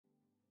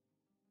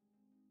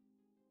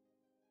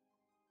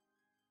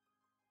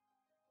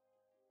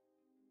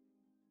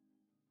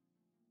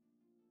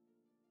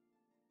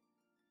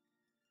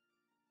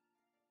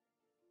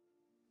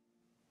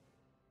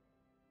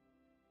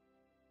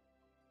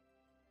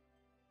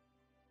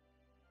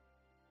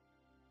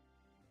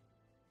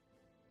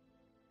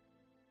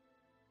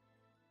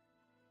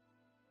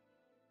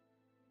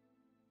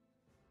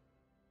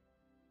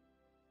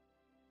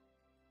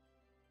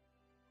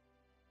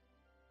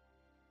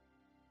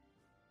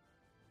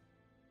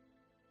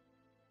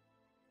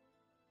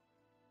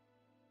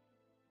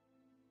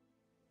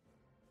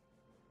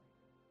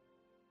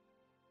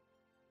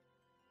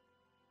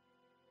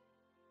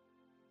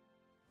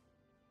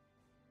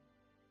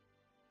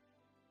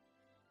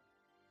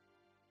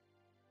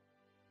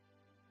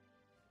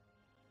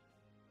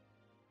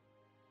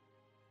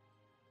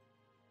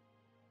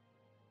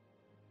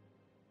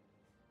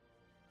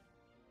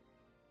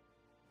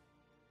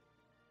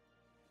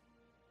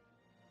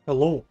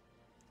Hello.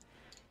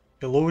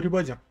 Hello,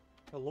 everybody.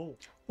 Hello.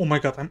 Oh my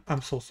god,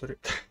 I'm so sorry.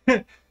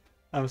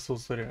 I'm so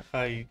sorry.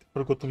 I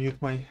forgot to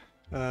mute my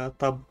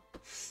tab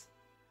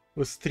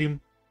with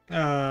stream.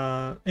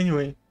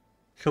 Anyway,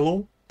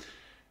 hello.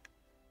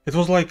 It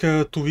was like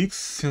 2 weeks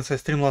since I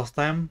streamed last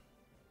time.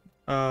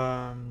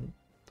 Um,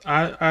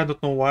 I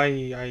don't know why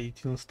I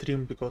didn't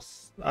stream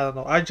because I don't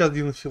know. I just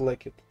didn't feel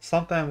like it.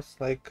 Sometimes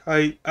like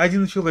I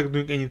didn't feel like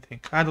doing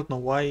anything. I don't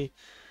know why.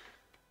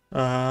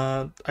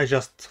 I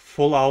just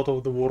fall out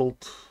of the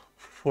world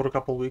for a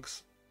couple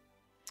weeks.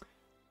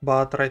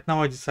 But right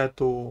now I decide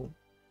to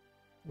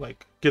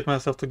like get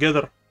myself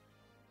together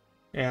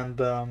and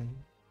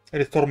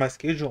restore my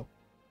schedule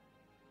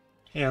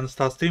and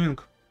start streaming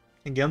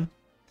again.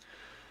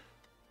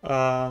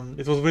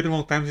 It was a very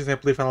long time since I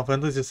played Final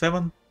Fantasy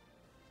VII,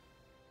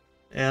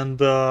 and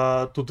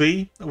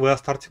today we are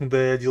starting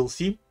the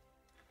DLC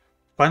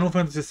Final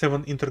Fantasy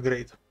VII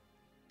Intergrade.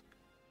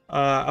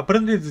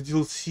 Apparently it's the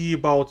DLC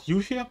about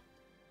Yuffie.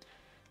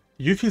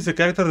 Yuffie is a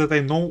character that I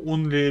know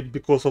only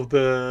because of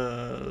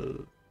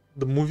the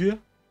movie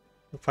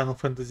Final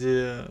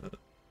Fantasy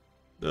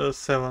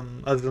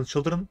VII Advent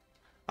Children.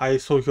 I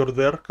saw her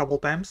there a couple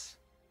times.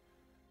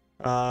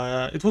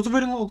 It was a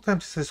very long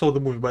time since I saw the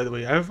movie, by the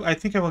way. I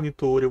think I will need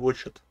to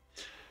rewatch it.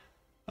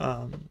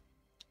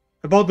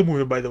 About the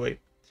movie, by the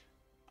way,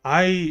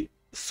 I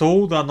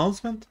saw the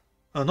announcement,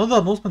 not the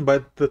announcement,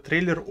 but the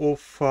trailer of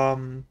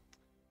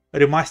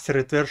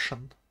remastered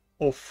version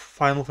of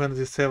Final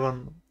Fantasy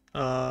VII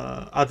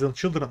Advent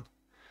Children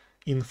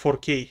in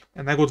 4K,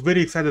 and I got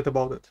very excited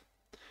about it.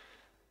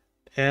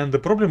 And the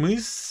problem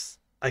is,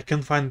 I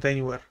can't find it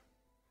anywhere.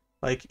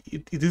 Like,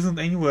 it isn't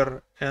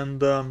anywhere,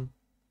 and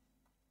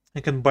I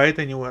can buy it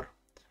anywhere.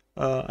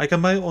 I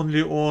can buy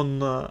only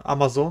on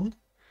Amazon,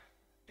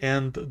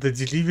 and the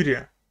delivery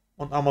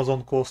on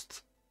Amazon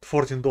costs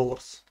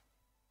 $14.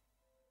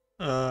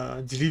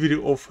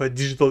 Delivery of a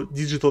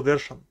digital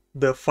version,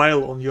 the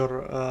file on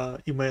your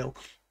email.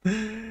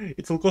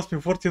 It will cost me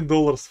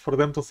 $14 for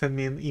them to send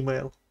me an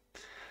email.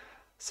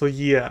 So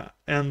yeah,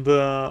 and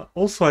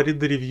also I read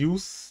the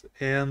reviews,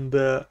 and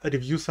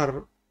reviews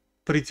are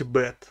pretty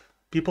bad.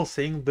 People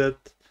saying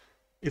that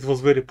it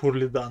was very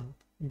poorly done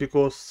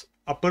because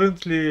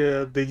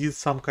apparently they did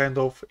some kind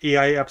of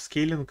AI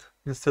upscaling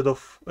instead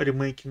of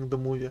remaking the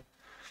movie.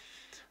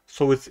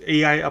 So it's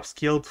AI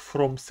upscaled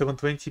from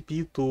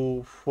 720p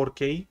to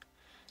 4K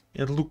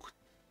and look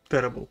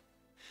terrible.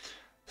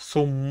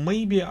 So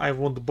maybe I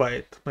won't buy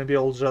it. Maybe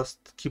I'll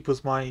just keep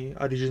with my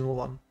original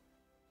one.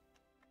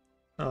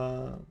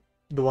 The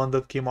one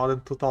that came out in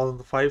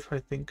 2005, I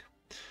think.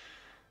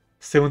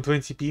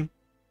 720p.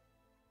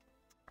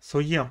 So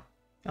yeah.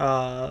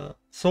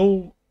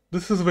 So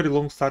this is a very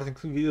long starting.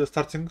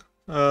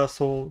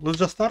 So let's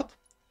just start.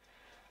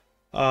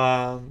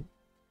 How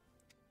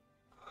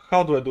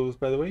do I do this,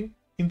 by the way?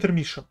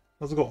 Intermission.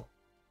 Let's go.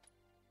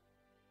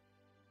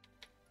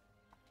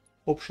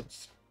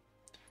 Options.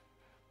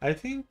 I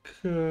think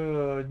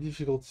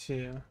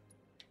difficulty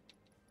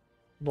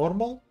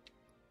normal.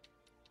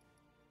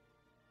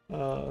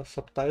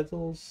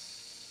 Subtitles.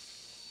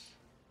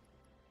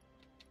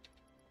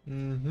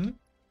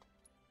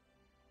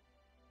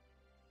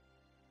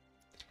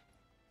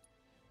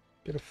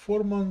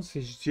 Performance,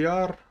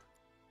 HDR,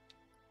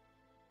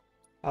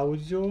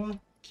 audio,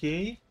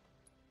 okay.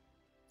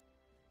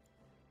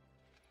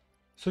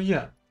 So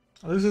yeah,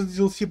 this is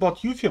DLC about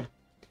Yuffie.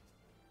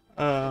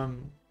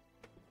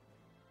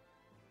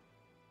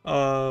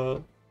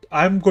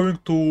 I'm going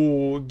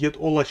to get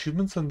all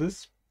achievements in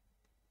this.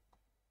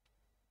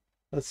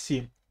 Let's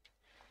see.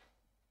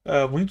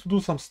 We need to do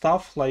some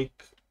stuff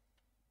like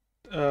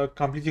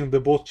completing the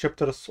both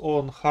chapters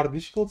on hard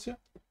difficulty.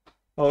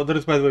 There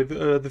is, by the way,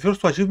 the first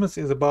two achievements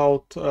is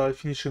about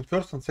finishing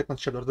first and second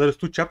chapter. There is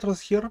two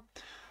chapters here.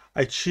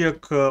 I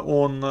check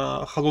on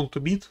how long to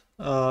beat.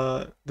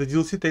 The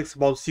DLC takes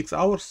about 6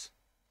 hours,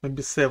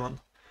 maybe 7.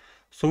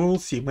 So we will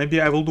see. Maybe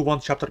I will do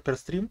one chapter per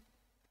stream.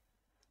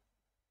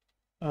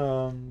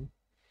 And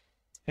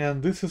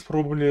this is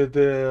probably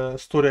the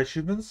story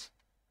achievements.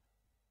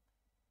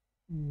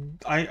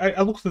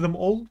 I looked at them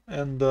all,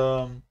 and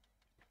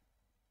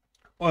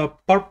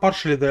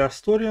partially they are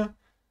story.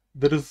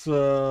 There is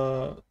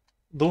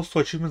those two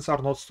achievements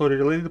are not story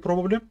related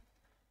probably.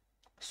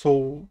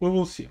 So we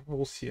will see. We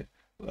will see.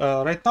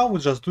 Right now we're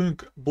just doing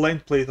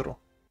blind playthrough.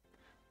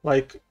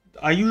 Like,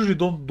 I usually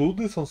don't do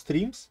this on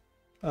streams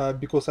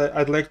because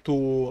I'd like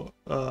to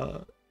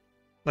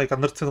like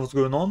understand what's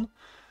going on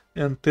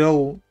and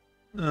tell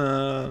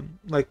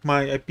like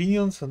my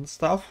opinions and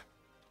stuff.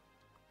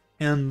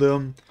 And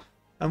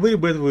I'm very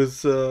bad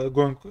with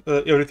going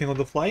everything on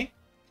the fly.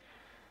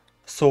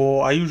 So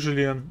I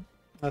usually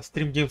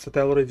stream games that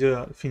I already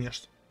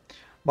finished.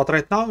 But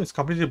right now it's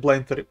completely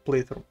blind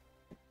playthrough.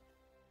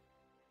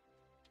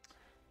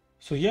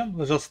 So yeah,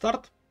 let's just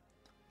start.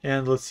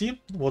 And let's see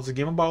what's the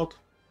game about.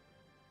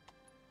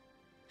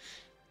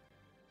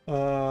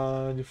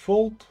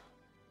 Default.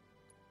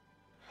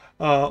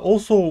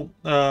 Also,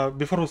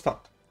 before we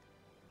start,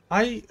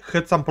 I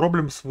had some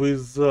problems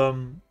with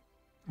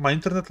my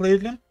internet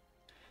lately,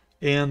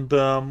 and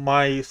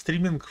my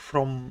streaming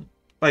from,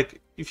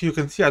 like, if you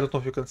can see, I don't know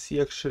if you can see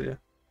actually,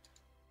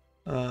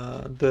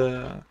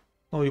 the,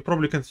 no, you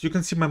probably can, you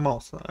can see my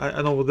mouse.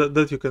 I know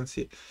that you can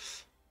see,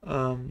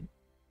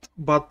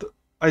 but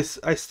I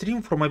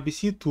stream from my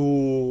PC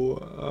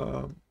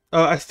to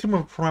I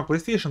stream from my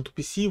PlayStation to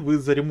PC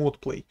with the remote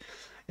play.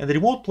 And the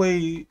remote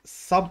play,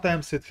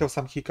 sometimes it has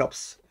some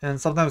hiccups, and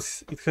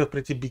sometimes it has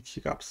pretty big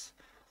hiccups.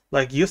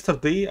 Like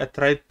yesterday, I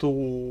tried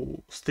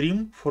to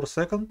stream for a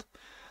second,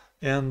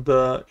 and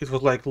it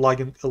was like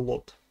lagging a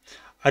lot.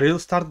 I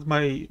restarted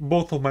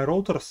both of my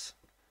routers,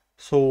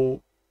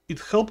 so it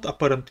helped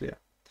apparently,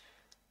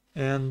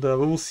 and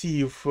we will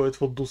see if it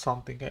will do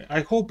something.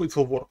 I hope it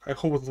will work. I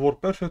hope it will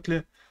work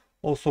perfectly.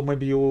 Also,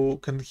 maybe you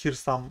can hear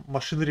some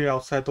machinery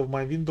outside of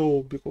my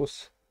window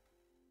because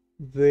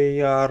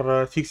they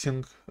are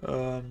fixing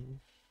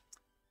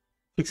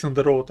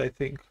the road, I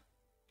think,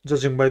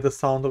 judging by the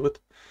sound of it.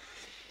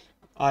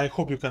 I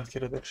hope you can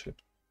hear it actually.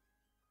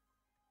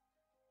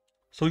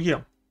 So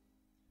yeah,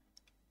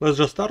 let's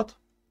just start.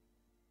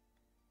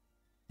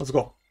 Let's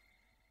go.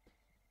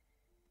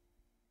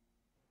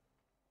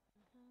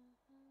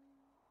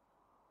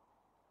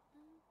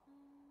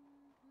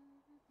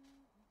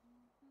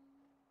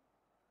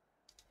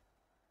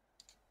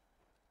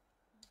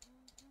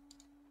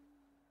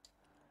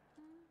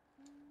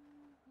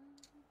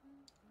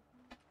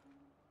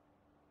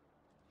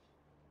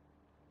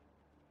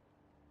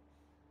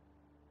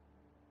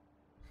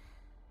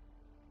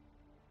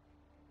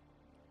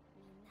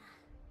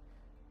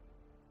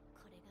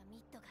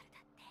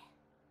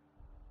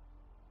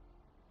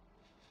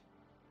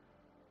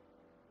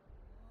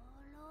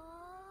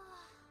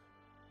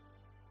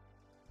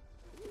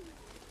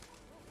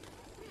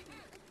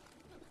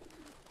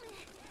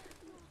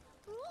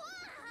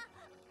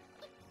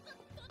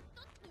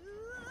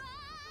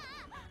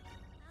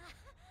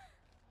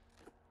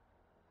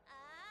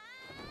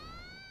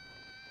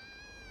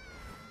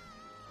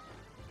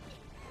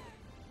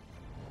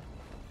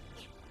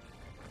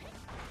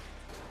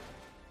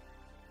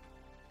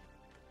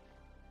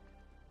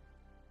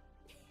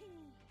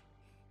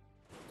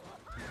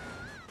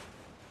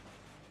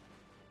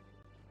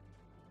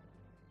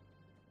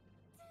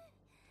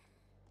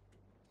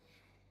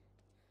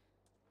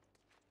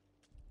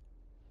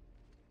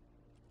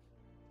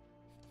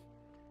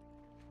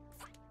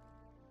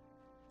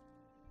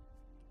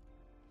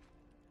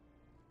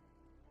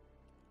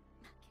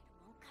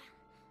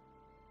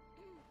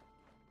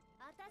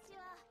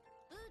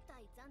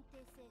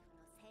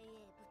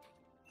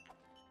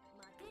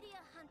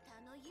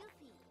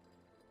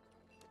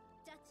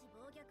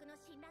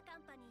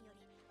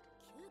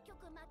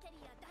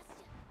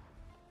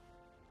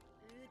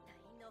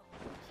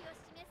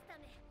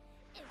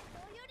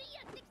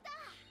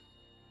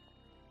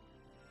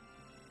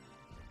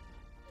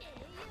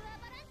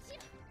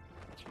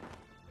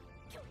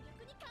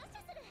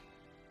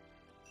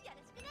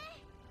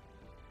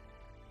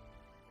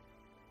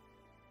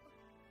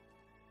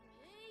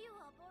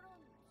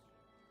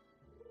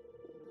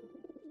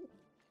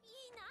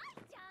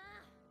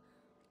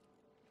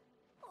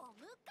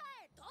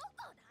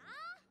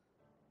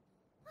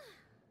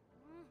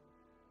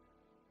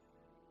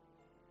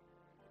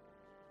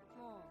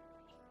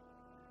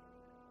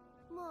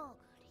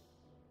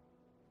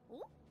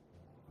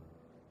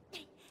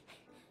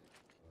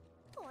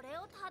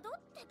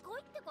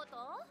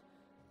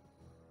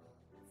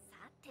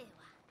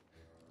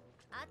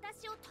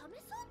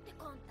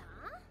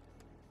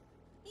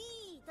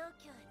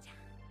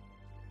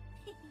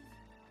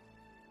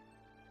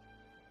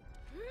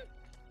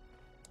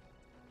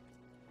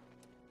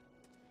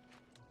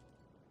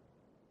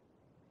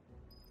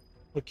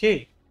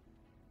 Okay.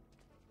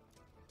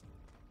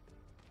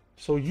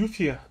 So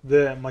Yuffie,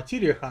 the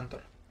materia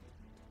hunter,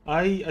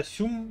 I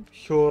assume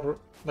her,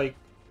 like,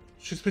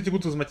 she's pretty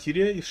good with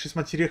materia if she's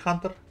materia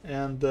hunter,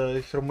 and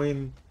her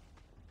main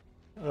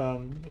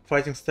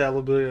fighting style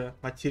will be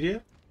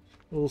materia.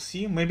 We'll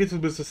see. Maybe it will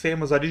be the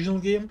same as original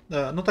game.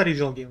 Not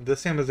original game, the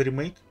same as the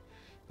remake.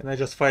 And I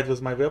just fight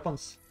with my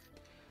weapons.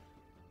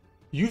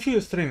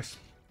 Yuffie strengths.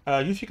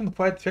 Yuffie can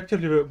fight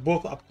effectively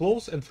both up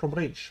close and from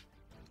range.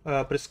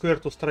 Press square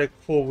to strike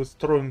foe with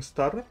throwing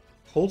star.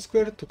 Hold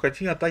square to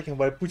continue attacking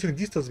by putting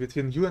distance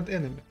between you and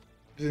enemy.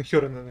 Between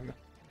her and enemy.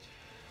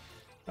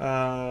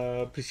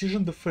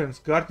 Precision defense.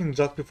 Guarding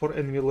just before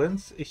enemy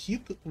lands a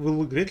hit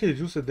will greatly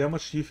reduce the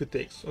damage Yuffie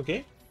takes.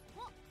 Okay.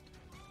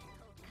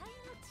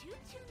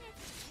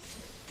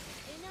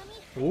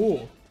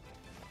 Oh.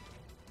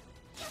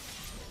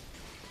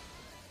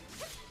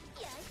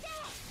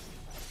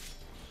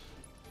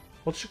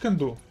 What she can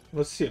do?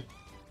 Let's see.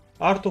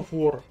 Art of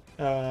War.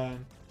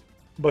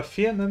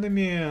 Buffet an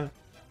enemy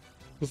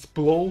with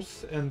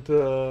blows and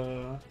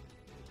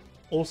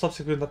all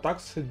subsequent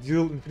attacks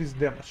deal increased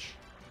damage.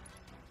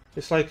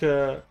 It's like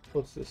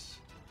what's this?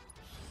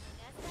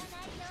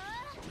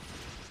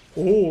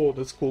 Oh,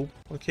 that's cool.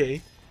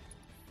 Okay.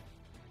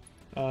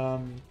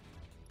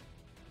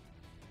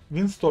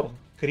 Windstorm.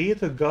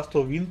 Create a gust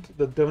of wind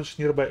that damages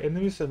nearby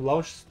enemies and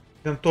launches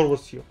Then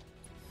towards you.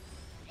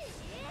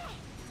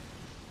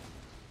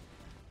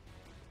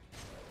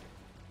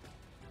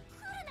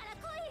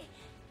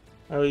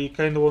 I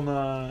kind of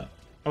wanna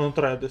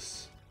try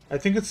this. I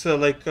think it's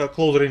like a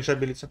close range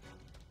ability.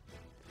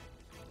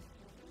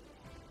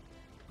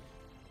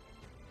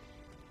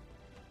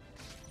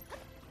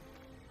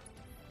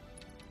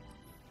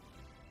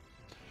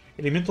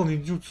 Elemental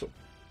Ninjutsu.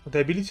 The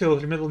ability of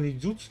Elemental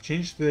Ninjutsu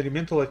changes the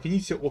elemental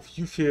affinity of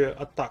Yuffie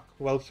attack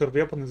while her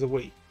weapon is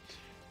away.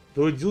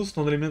 Though it deals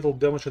non-elemental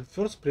damage at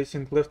first,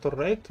 pressing left or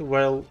right,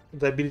 while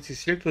the ability is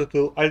selected, it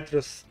will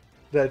alter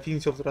the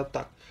affinity of the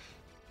attack.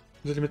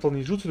 Use Elemental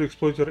Ninjutsu to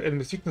exploit your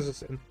enemy's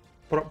weaknesses and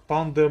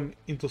pound them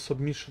into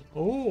submission.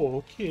 Oh,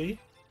 okay.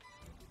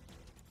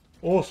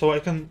 Oh, so I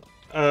can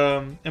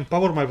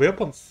empower my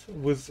weapons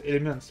with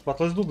elements, but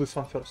let's do this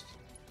one first.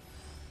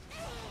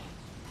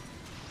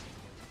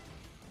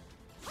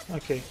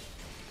 Okay.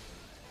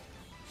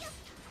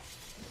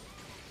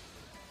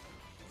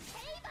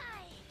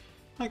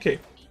 Okay.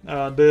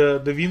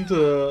 The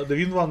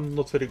wind one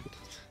not very good.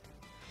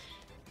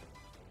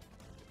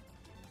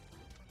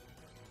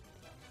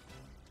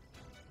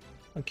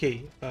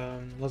 Okay,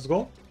 let's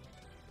go.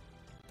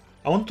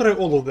 I want to try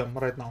all of them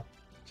right now.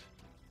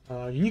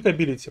 Unique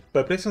ability.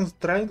 By pressing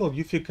triangle,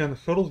 Yuffie can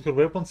hurl her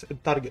weapons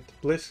at target.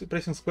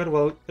 Pressing square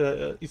while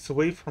it's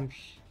away from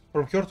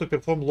her to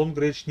perform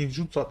long-range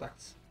ninjutsu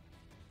attacks.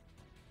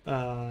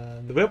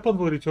 The weapon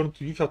will return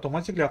to Yuffie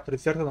automatically after a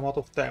certain amount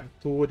of time.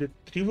 To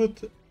retrieve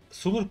it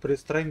sooner,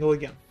 press triangle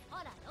again.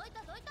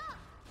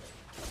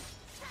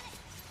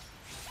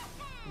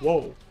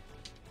 Whoa.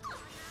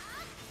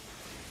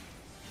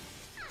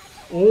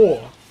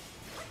 Oh!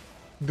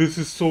 This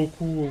is so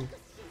cool.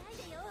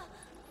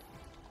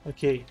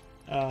 Okay.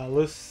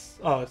 Let's...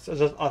 Oh, it's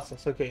just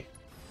us, okay.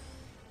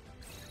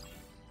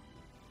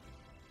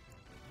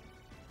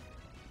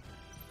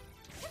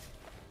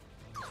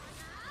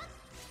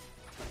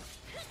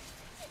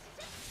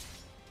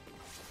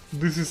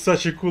 This is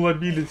such a cool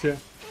ability.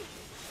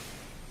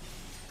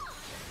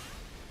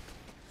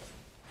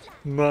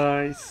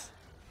 Nice.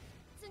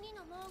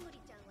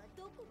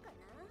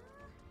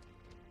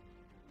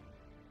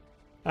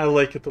 I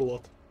like it a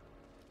lot.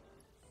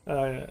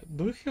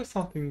 Do we have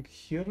something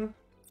here?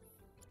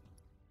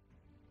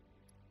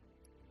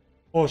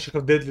 Oh, she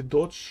has deadly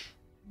dodge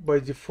by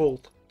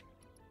default.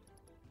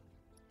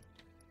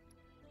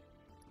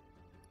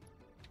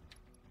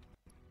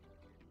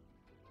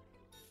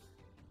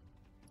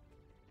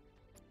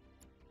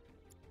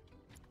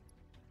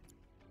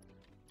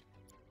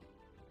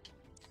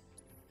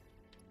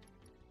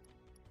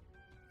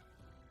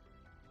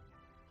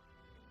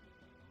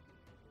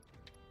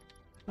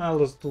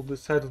 Let's do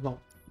this. I don't know.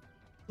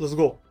 Let's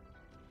go.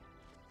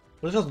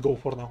 Let's just go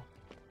for now.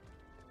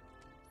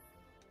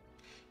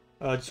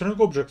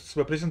 Destroying objects.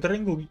 By pressing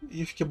triangle,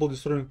 if capable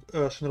destroying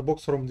Shinner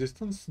box from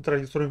distance, try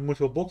destroying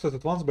multiple boxes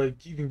at once by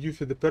giving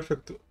Yuffie the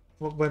perfect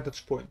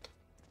vantage point.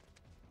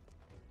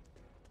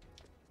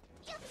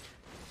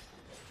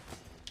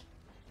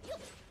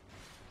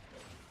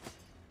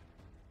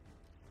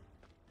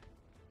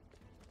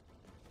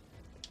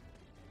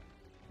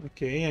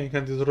 Okay, and you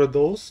can destroy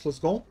those. Let's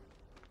go.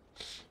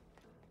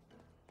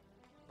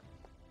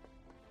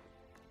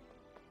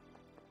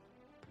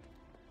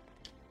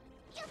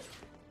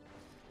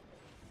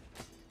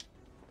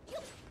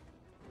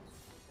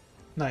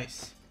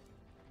 Nice.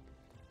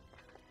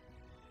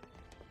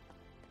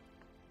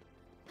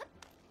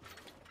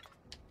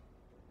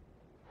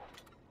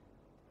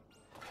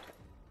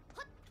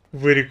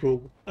 Very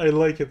cool. I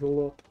like it a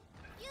lot.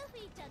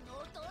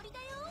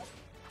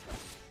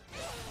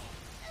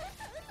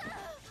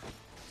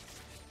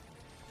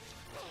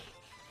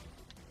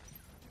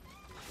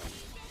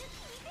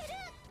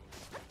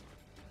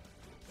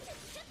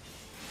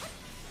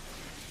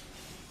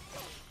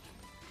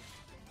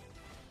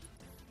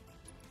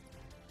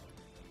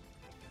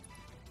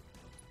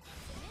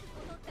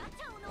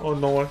 Oh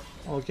no,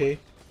 okay.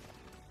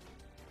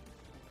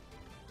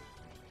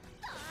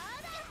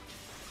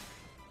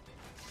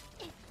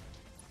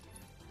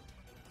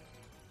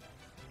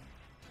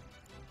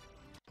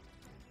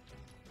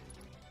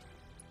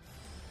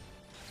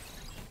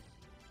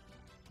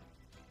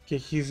 Okay,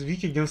 he's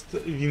weak against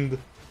wind.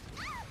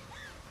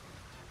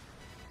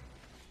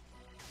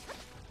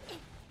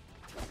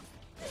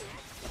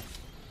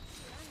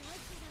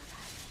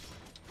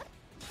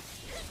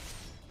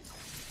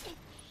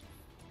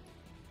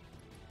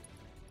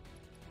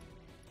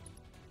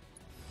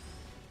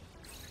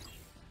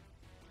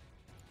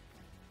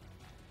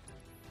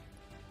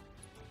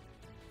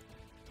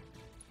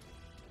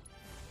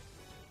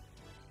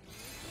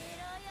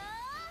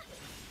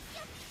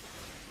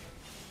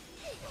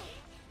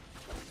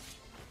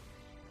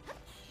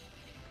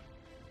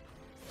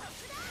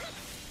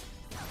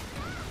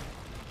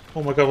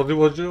 Oh my god, what did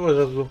I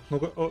just do?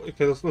 No, oh,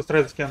 okay, let's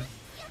try this again.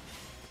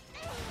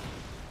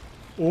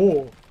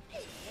 Oh!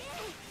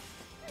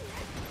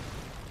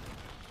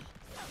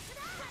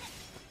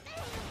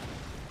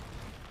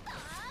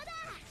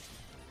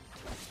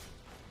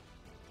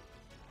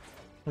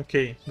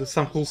 Okay, there's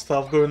some cool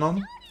stuff going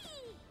on.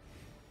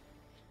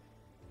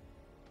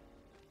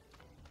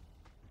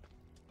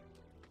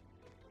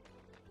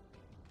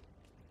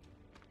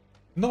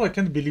 No, I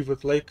can't believe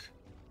it. Like,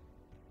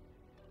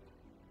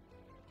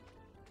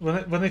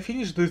 when I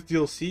finished this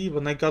DLC,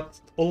 when I got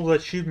all the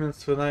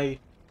achievements, I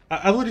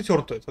will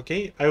return to it.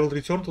 Okay, I will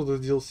return to the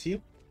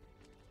DLC.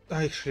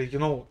 Actually, you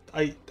know,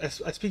 I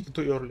speak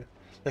too early.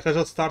 Like I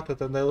just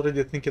started and I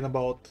already thinking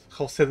about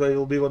how sad I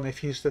will be when I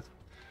finished it.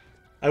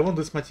 I want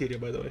this material,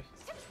 by the way.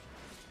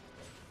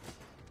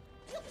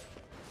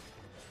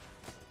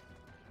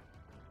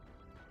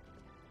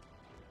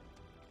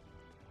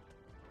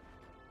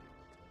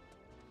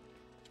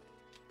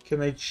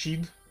 Can I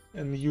cheat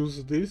and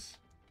use this?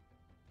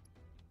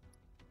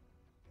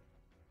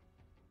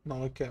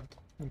 No, I can't.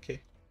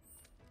 Okay.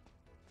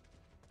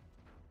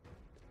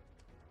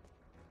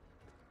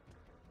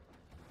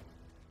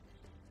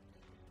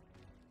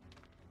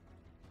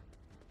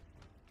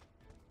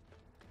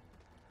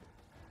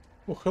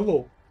 Oh,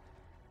 hello.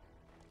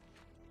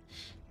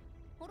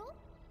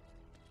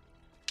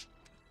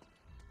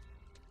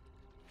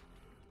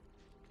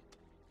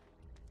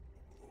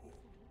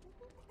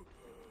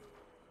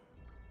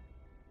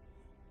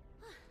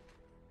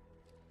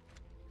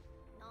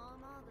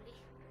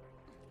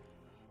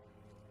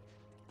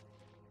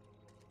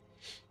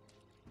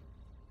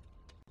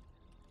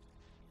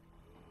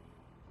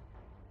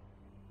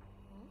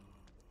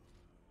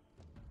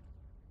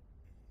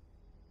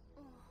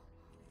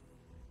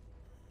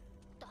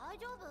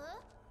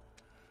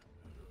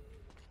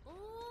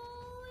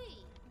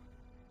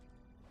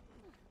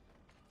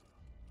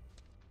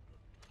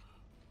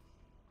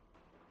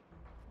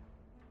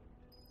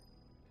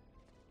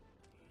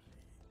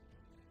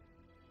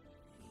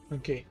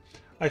 Okay.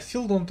 I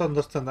still don't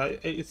understand.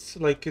 It's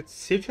like it's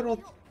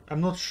Sephiroth? I'm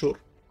not sure.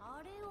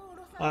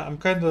 I'm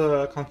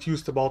kinda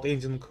confused about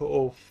ending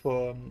of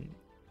the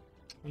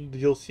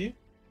DLC.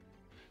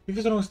 If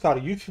it's wrong star,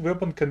 UV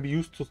weapon can be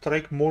used to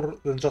strike more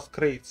than just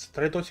crates.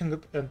 Try dodging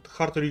it and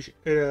hard to reach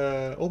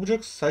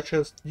objects such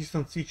as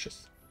distant siege.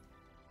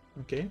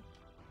 Okay.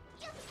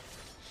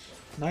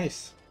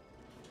 Nice.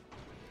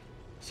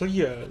 So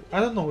yeah, I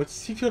don't know, it's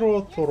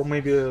Sephiroth or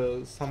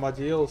maybe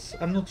somebody else.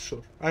 I'm not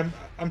sure.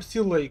 I'm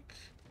still like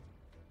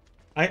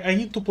I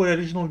need to play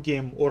original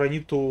game or I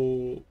need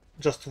to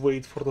just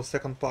wait for the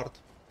second part.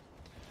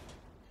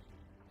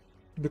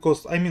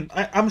 Because I mean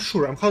I'm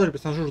sure, I'm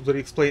 100% sure they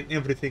explain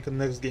everything in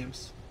next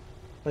games.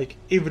 Like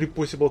every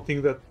possible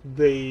thing that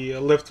they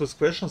left with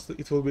questions,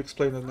 it will be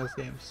explained in next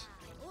games.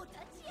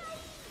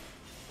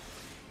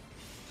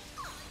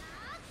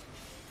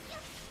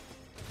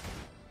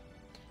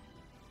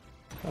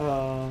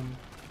 Um,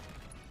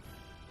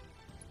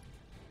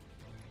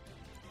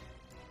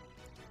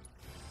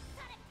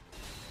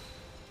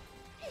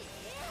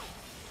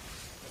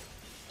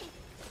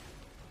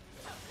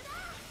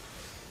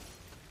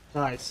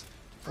 nice.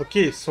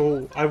 Okay,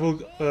 so I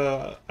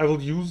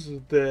will use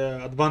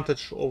the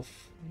advantage of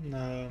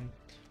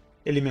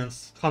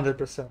elements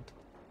 100%.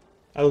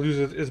 I will use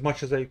it as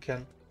much as I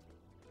can.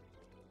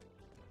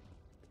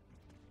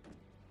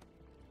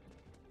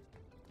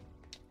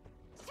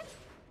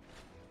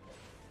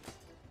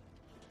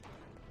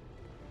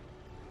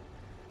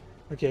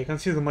 Okay, I can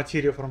see the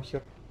material from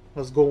here.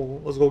 Let's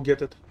go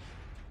get it.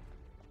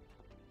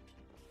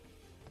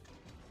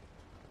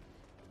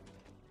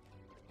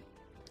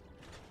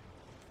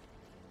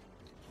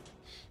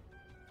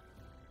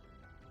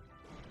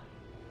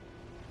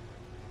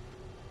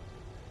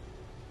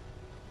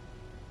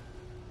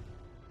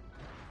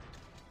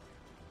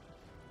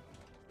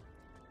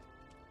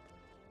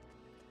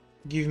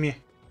 Give me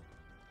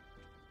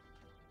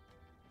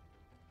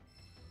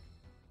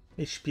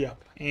HP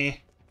up. Eh.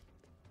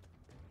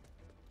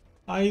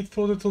 I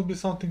thought it would be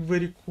something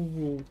very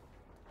cool.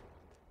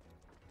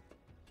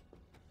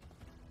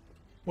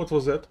 What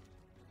was that?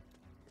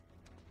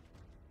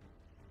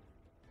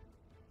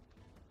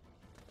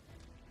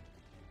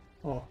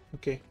 Oh,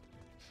 okay.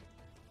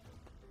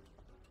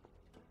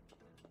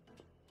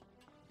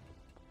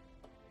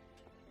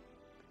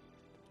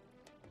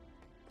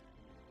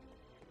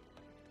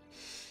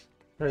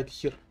 Right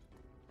here.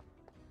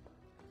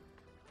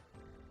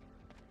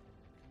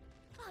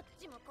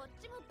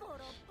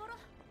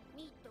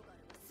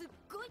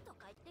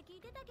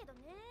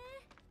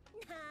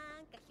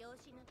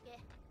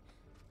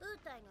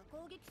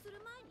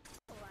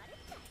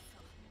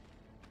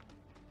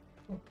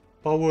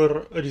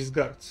 Power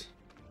discards.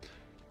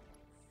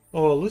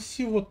 Oh, let's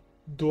see what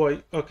do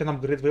I can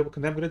upgrade weapon.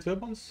 Can I upgrade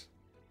weapons?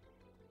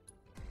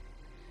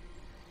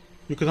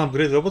 You can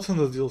upgrade weapons in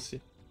the DLC.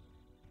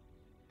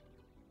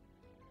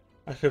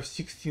 I have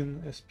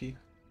 16 SP.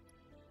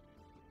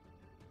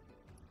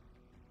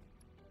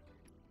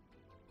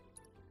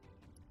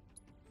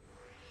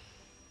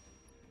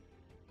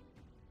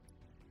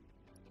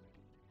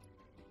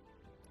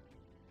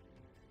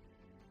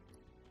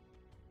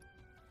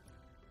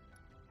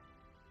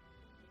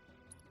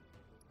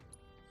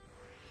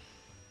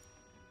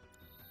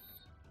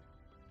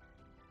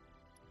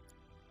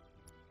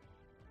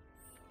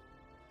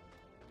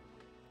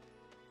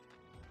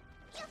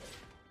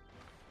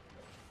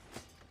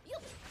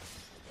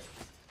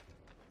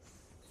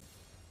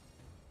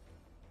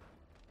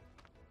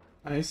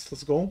 Nice,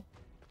 let's go.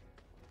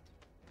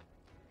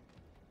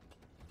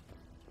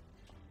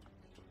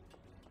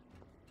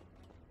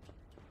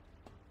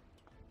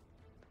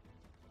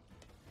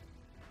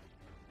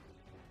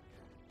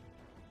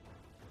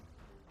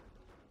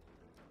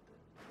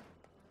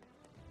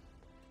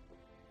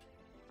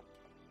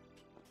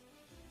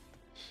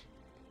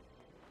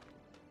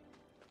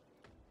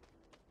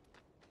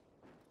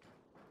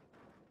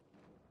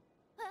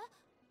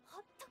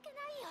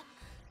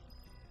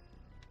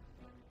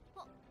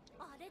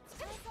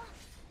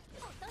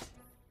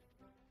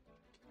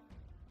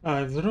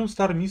 If the room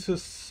star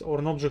misses or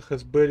an object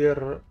has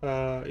barrier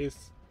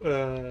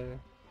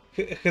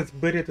has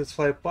buried its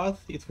flight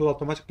path, it will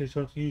automatically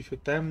return to you if you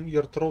time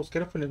your throws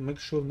carefully and make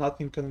sure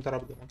nothing can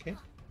interrupt them, okay?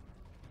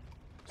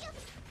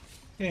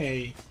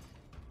 Hey.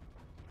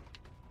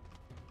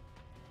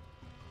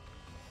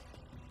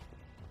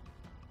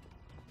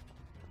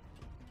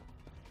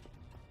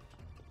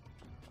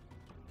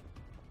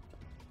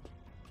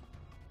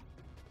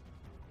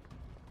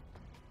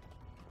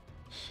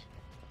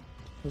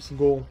 Let's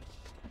go.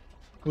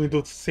 We need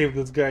to save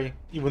this guy,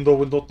 even though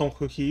we don't know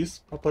who he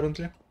is,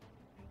 apparently.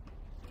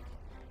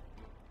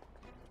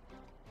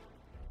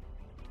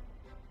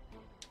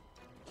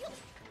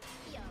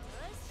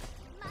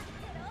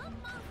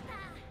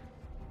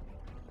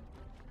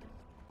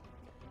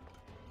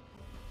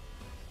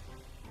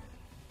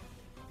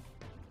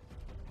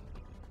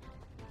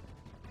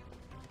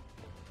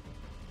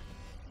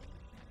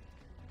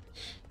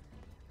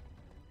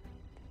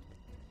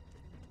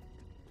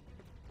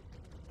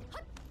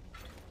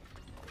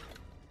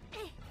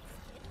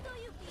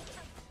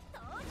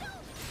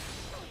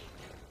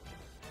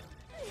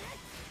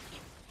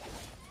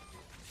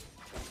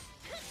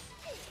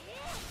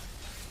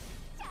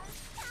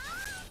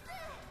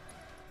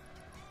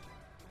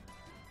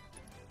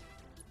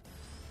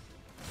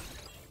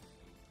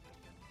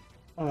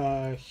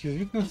 His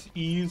weakness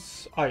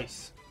is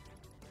ice.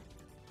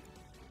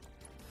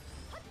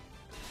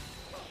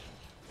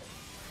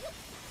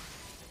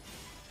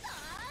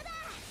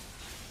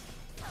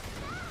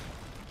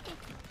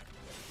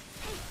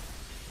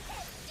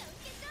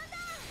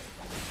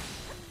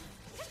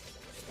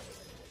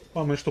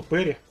 Мы что,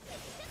 Перри?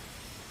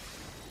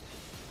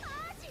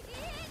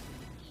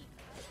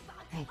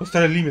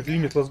 Поставили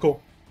limit, let's go.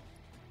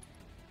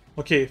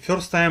 Okay,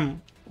 first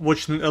time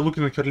watching,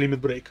 looking at her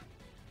limit break.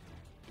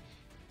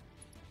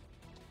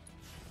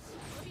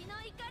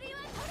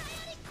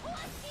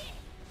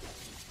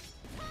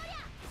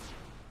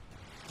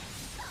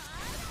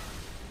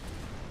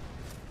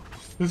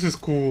 This is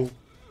cool.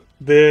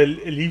 The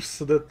leaves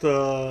that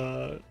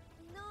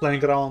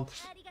flying around.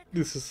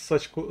 This is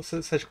such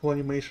cool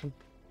animation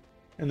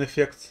and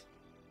effects.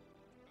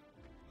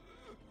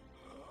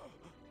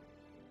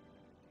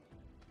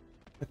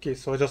 Okay,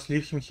 so I just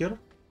leave him here.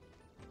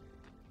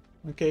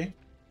 Okay.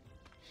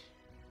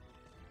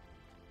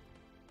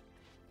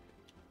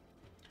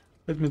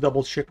 Let me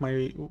double check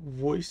my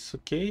voice.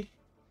 Okay.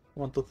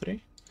 1, 2,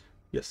 3.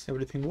 Yes,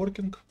 everything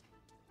working.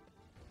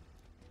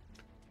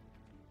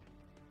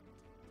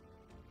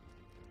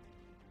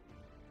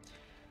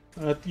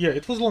 Yeah,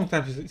 it was a long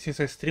time since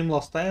I streamed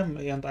last time,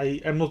 and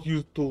I'm not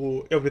used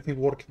to everything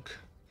working.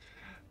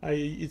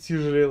 It's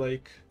usually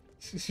like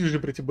it's usually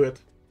pretty bad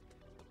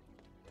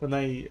when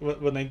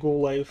I go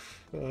live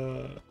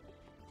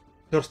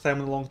first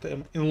time in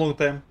a long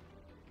time.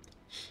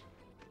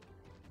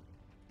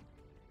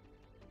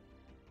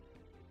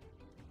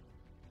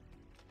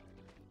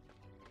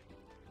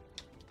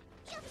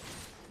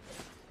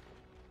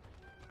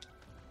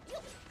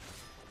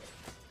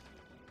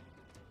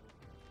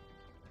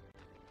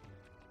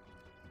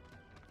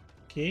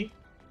 Okay.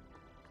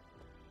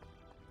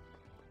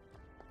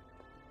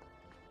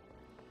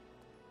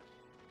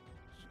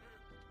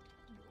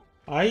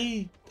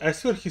 I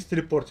swear he's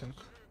teleporting.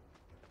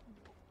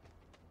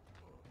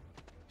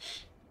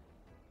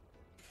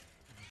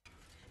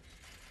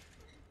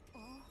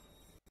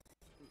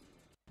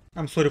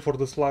 I'm sorry for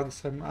the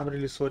slugs. I'm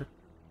really sorry.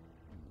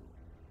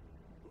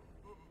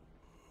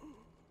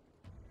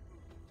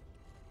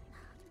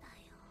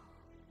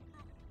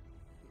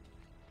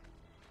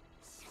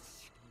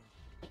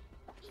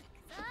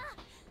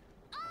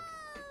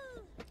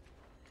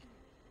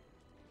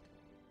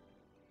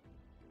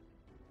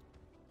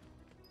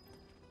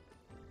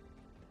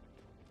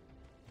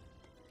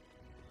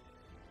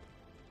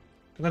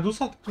 Can I do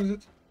something with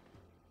it?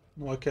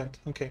 No, I can't.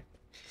 Okay.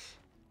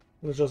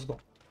 Let's just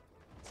go.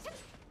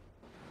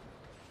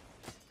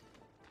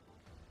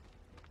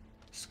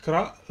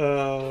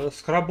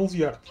 Scrabble's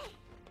Yard.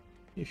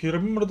 If you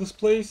remember this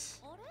place,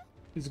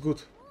 it's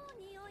good.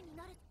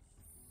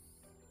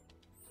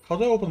 How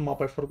do I open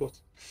map? I forgot.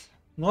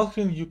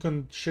 Nothing, you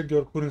can check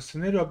your current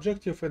scenario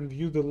objective and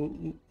view the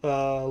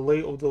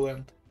lay of the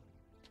land.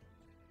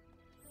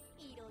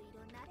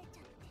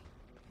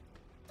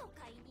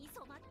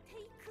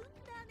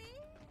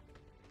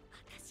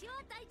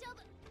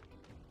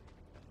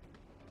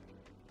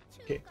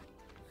 Okay.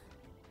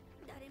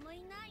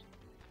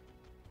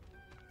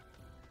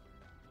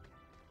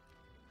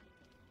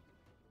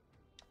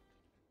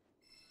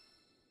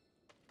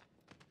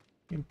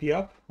 MP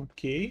up,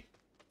 ok.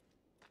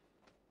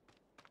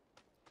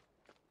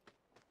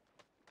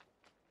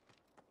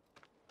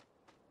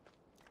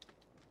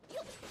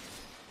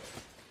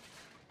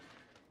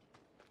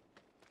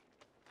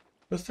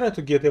 Let's try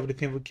to get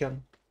everything we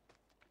can.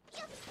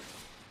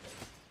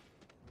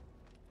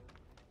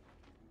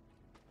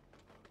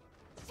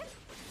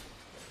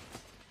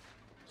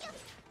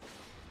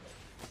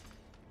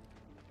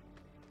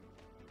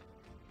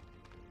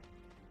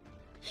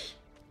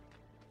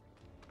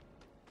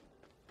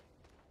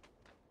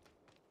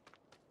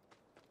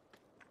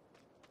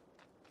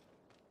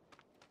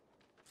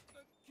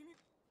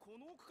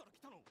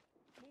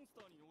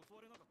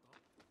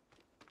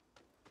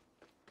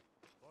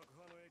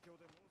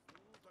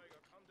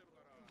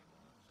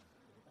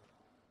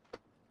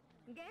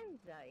現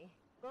在、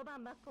5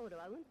番マッコール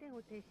は運転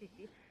を停止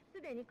し、す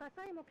でに火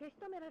災も消し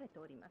止められて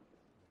おります。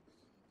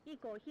以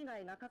降、被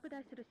害が拡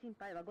大する心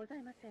配はござ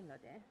いませんの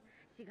で、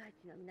市街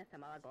地の皆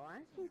様はご安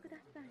心くだ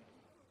さい。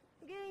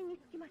原因に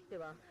つきまして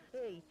は、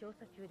鋭意調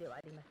査中では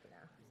ありますが、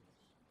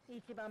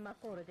1番マッ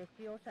コールで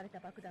使用され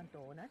た爆弾と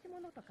同じも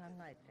のと考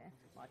えて、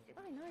間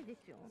違いないで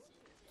しょう。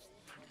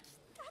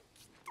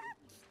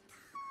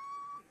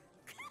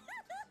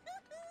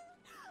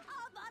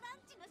アバラ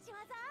ンチの仕業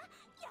や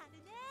る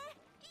ね。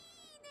い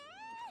いね。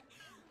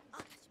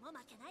私も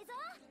負けないぞ。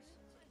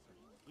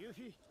ユー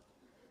フィ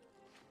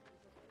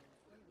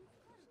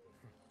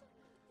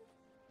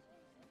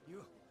ユ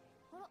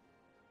あら、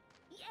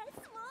イエス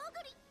モー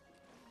グリ。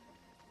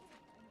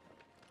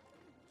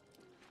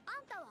あ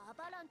んたはア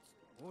バランチ。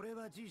俺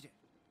はジージェ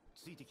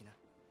ついてきな。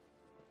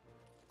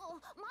お、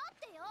待っ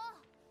てよ。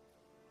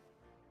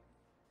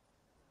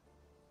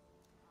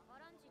アバ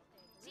ランチって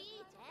ジー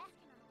ジ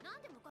ェ、な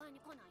んで迎えに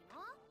来ない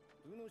の？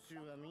ウノ州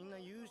はみんな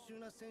優秀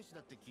な戦士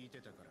だって聞いて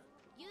たから。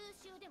優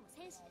秀でも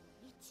戦士でも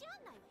道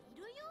案内はい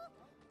るよ。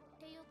っ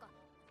ていうか、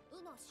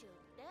ウノ州っ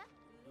て？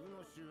ウ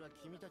ノ州は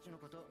君たち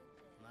のこと、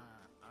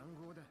まあ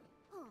暗号だ。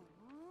ふん。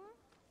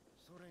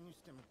それに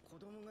しても子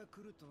供が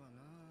来るとは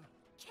な。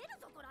蹴る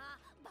ぞこら、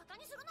バカ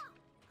にするな。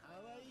可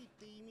愛いっ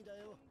て意味だ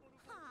よ。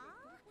は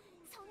あ、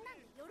そんな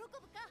んで喜ぶ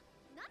か。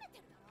舐めて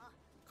るだろ。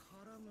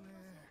絡む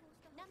ね。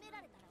舐め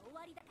られたら終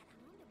わりだから。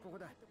ここ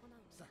だ。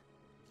さ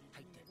あ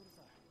入って。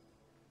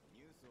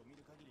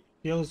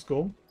 Yeah, let's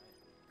go.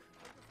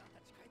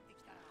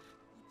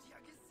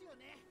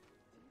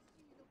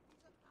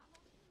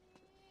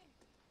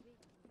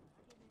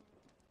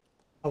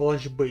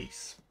 Avalanche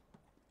base.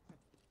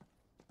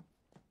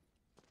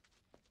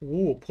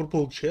 Whoa,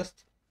 purple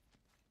chest.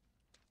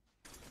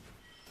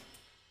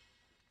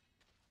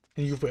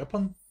 A new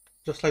weapon?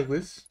 Just like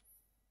this?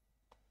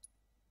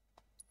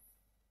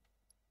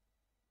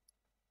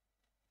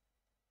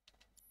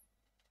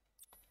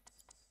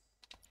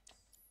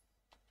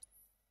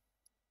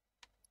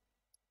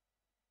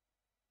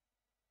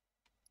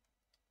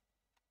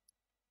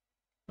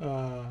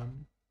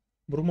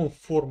 Brumal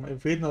form.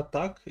 Evade an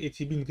attack.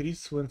 ATB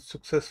increase when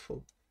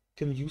successful.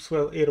 Can use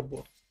while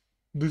airborne.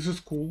 This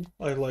is cool.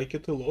 I like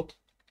it a lot.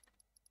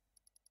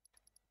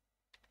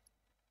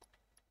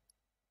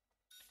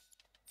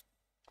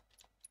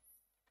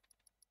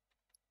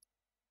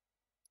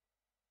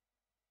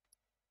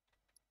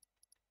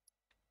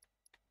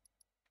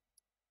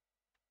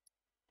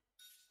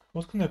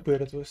 What can I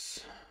pair it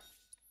with?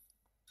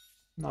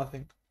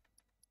 Nothing.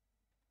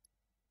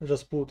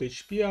 Just put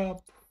HP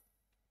up.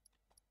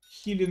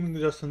 Healing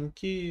just in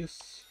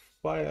case.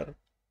 Fire.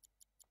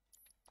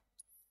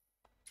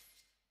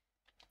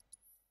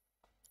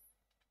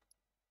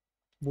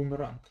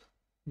 Boomerang.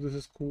 This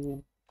is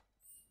cool.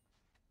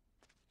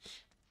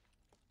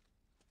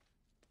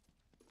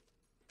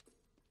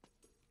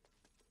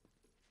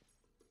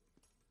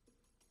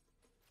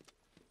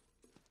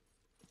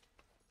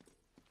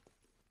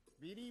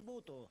 Billy ボ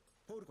ーと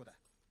ポルコだ。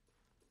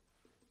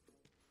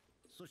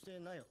そして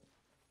ナヨ。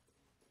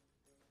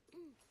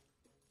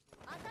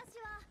私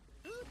は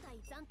ウータイ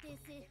暫定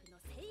政府の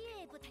精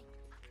鋭部隊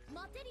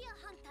マテリア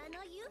ハンター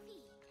のユフィ。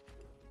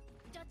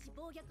ジャッジ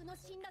暴虐の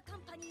死んだカ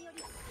ンパニーよ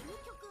り究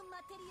極マ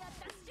テリア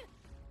ダッシュ。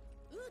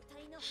ウータ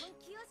イの本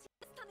気を示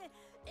すため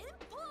遠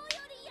方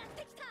よりやっ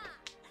てきた。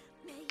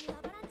名優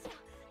アバランチよ、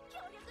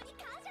協力に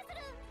感謝す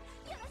る。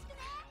よろしく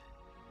ね。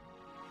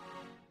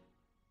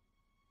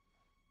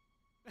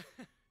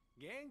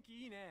元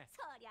気いいね。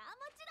そりゃあ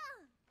もちろ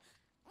ん。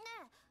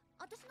ねえ、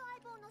私の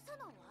相棒のサ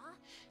ノンは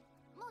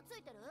もうつ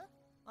いてる？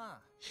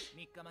ああ、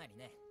3日前に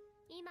ね。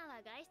今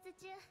は外出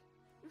中。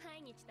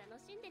毎日楽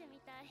しんでる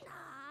みたい。な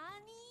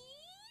ー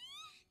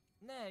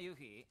にねえユフ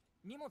ィ、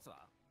荷物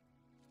は？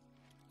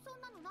そ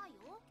んなのない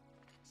よ。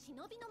忍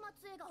びの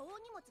末裔が大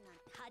荷物なん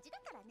て恥だ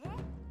からね。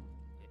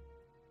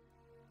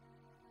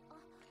あ、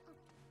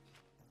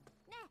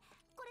ねえ、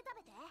これ食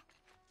べて。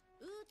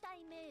ウータ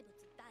イ名物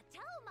ダチ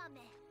ャオ豆。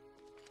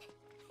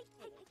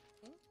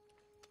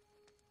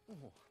お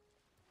お。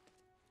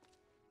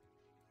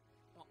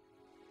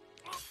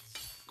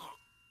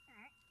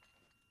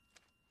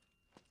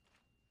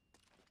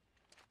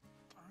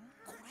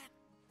これ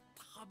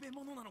食べ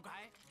物なのか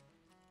い？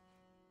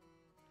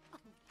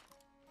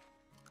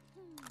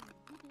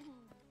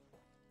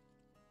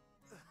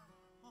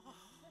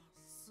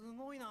す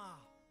ごいな。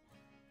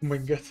Oh my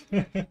god. 恐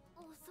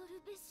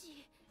るべ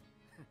し。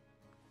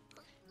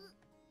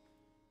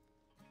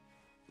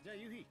じゃあ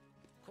ユフィ、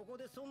ここ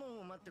でソノン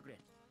を待ってくれ。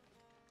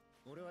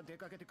俺は出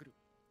かけてくる。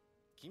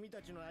君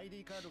たちの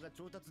ID カードが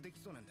調達でき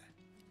そうなんだ。だ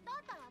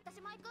ったら私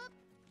も行く。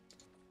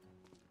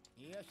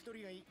いや、一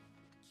人がいい。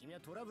君は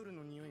トラブル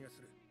の匂いがす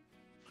る。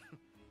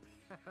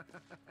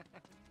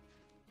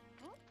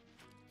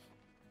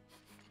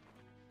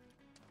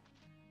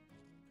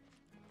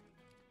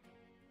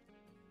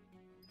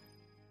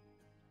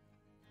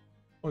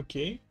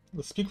Okay,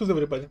 let's speak with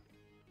everybody.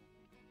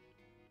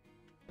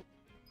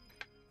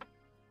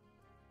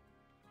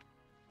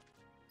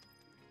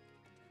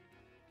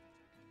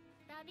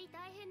 旅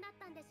大変だっ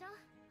たんでしょ。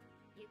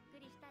ゆっく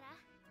りしたら。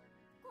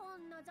こ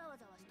んなざわ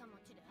ざわした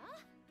街で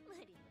無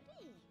理無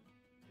理。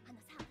あ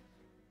のさ、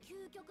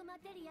究極マ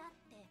テリアっ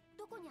て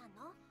どこにあん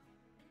の？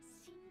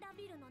死んだ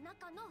ビルの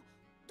中の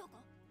ど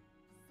こ？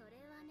それ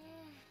は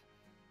ね、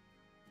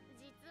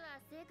実は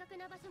正確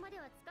な場所まで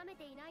はつかめ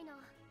ていないの。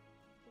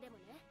でも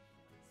ね、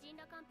死ん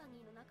だカンパニ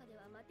ーの中で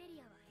はマテリ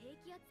アは兵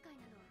器扱い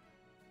なの。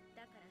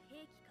だから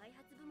兵器開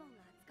発部門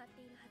が扱っ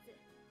ているはず。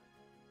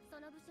そ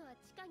の部署は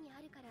地下に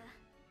あるから。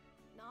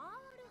な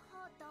る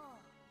ほど。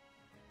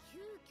究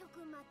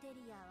極マテ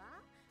リア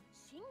は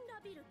死んだ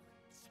ビルの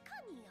地下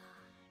にあ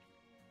る。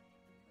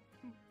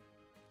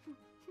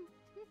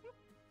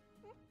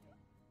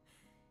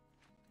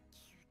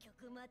究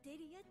極マテ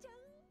リアちゃ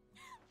ん、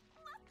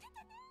待って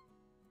てね。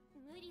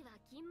無理は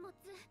禁物。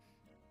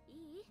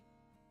いい？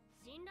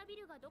死んだビ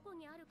ルがどこ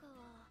にあるか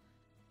は。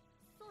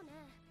そうね、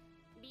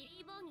ビ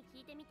リー・ボーに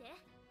聞いてみて。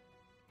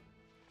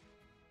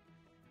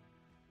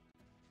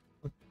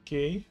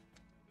Okay.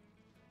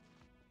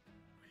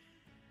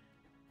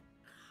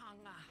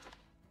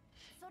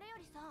 それよ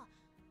りさ、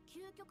究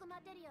極マ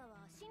テリア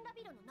は死んだ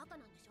ビルの中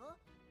なんでしょ？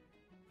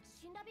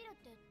死んだビルっ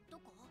てど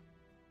こ？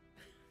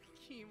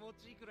気持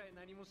ちいいくらい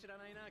何も知ら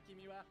ないな、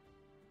君は。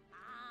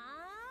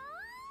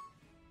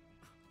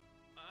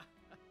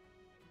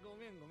ご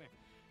めんごめん。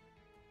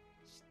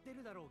知って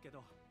るだろうけ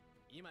ど、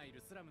今い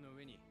るスラムの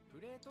上に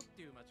プレートっ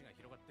ていう街が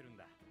広がってるん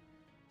だ。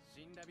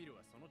死んだビル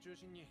はその中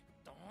心に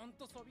ドーン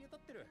とそびえ立っ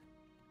てる。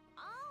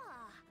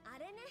ああ、あ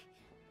れね。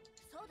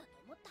そうだと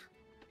思った。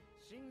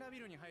死んだ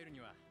ビルに入るに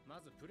はま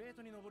ずプレー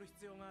トに登る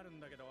必要があるん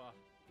だけど、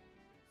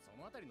そ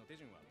のあたりの手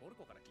順はボル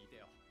コから聞いて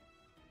よ。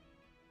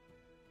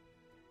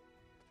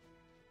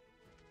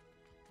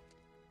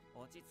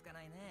落ち着か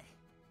ないね。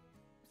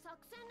作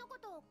戦のこ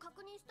とを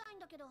確認したい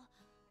んだけど、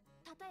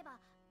例えば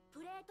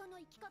プレートの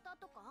行き方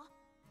とか。あ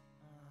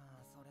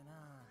あ、それな。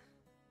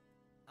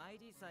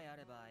ID さえあ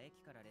れば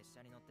駅から列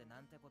車に乗ってな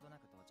んてことな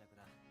く到着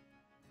だ。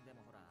で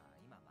もほら、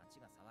今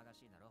街が騒が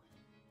しいだろ。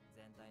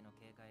全体の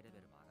警戒レ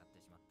ベルも上がって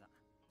しまった。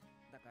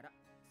だから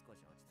少し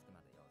落ち着くま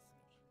で様子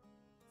見。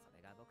それ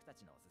が僕た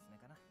ちのおすすめ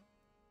かな。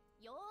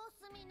様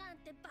子見なん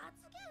て罰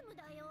ゲーム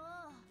だよ。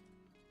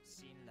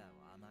シンラー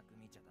を甘く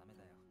見ちゃダメ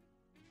だよ。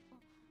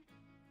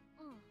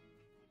う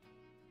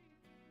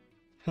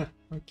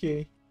ん。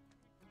Okay.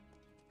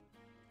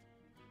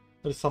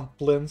 There's some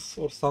plans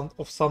or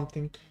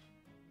something.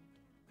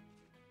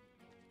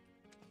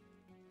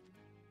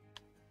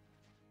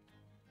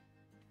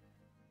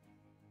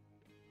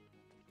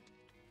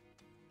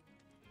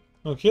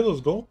 Okay, let's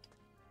go.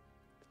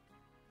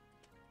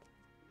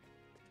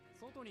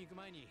 外に行く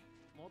前に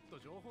もっと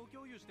情報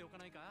共有しておか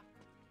ないか？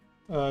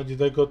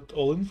 Did I got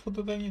all info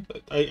that I need?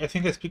 I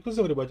think I speak with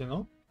everybody,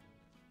 no?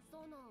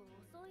 その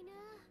遅いね。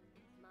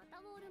ま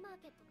たウォールマー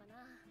ケットか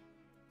な。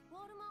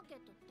ウォールマーケ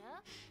ットって？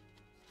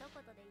一言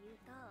で言う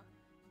と、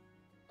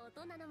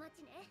大人の街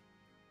ね。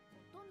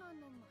大人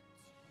の街。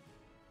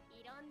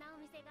いろんな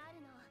お店がある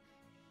の。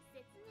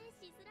説明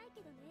しづらいけ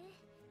どね。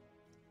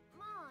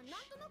まあ、な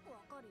んとなく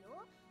わかる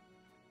よ。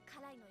辛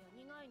いのや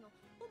苦いの、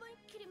思いっ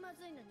きりま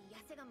ずいのに痩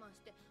せ我慢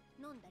して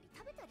飲んだり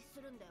食べたりす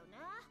るんだよね。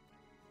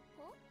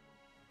ほ？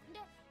で、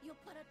酔っ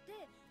払っ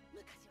て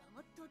昔は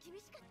もっと厳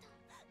しかっ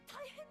た、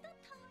大変だっ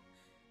た。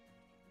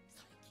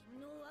最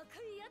近の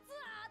若いやつ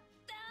はっ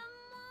て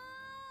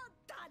もう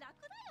堕落だ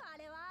よ、あ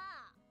れ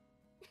は。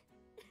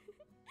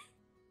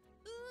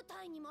ウー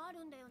タイにもあ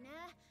るんだよ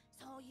ね、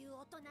そういう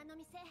大人の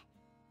店。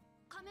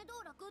亀道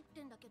楽っ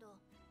てんだけど。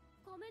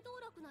亀道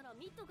楽なら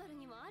ミッドガル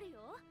にもある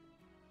よ。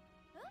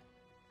え？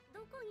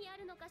どこにあ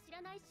るのか知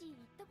らないし、行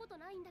ったこと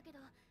ないんだけど、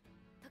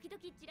時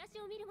々チラシ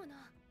を見るもの。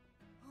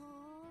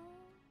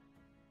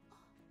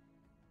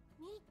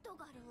ミッド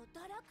ガルを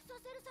堕落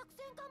させる作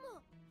戦かも。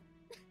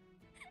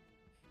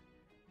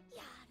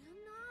やる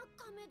な、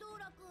亀道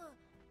楽。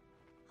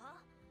あ、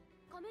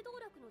亀道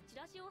楽のチ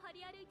ラシを張り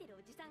歩いてる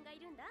おじさんがい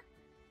るんだ。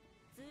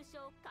通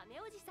称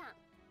亀おじさん。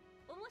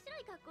面白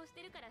い格好し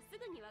てるからす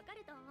ぐにわか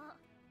ると思う。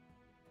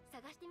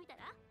探してみた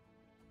ら？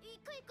行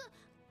く行く。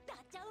ダ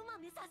チャウマ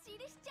メ差し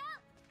入れしちゃ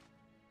う。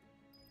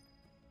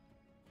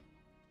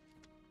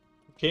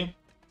Okay.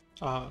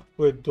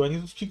 Wait, do I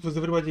need to speak with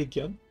everybody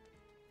again?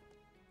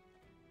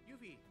 ユ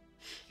フィ、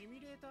シミ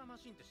ュレーターマ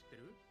シンって知って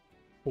る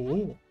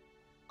？Oh.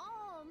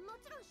 ああ、も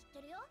ちろん知って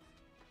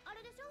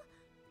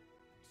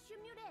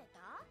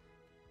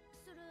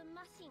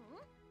シンの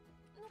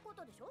こ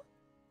とでしょ？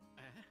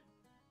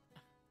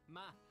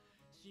まあ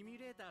シミュ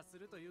レーターす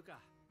るというか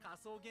仮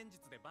想現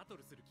実でバト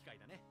ルする機械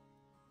だね。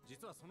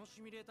実はその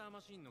シミュレーター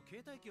マシンの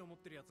携帯機を持っ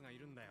てるやつがい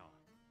るんだよ。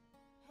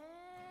へ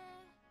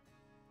え。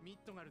ミ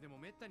ッドガルでも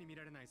めったに見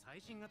られない最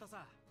新型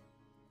さ。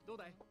どう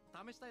だい？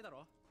試したいだ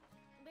ろ？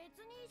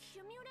別にシ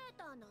ミュレー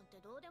ターなんて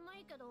どうでも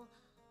いいけど、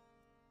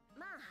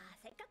まあ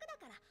せっかくだ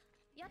から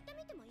やって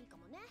みてもいいか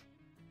もね。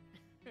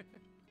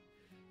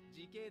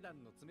自警団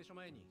の詰め所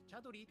前にチ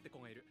ャドリーって子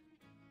がいる。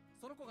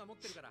その子が持っ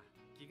てるから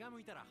気が向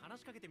いたら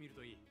話しかけてみる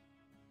といい。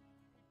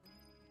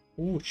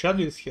Ooh,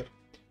 Shadow is here.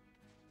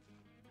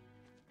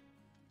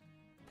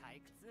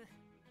 退屈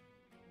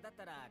だっ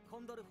たらコ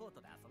ンドルフォー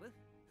トで遊ぶ？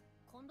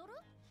コンドル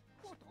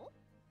フォート？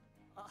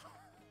あ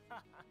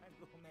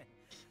ごめん、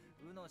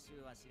ウノ州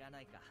は知ら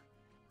ないか。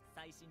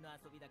最新の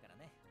遊びだから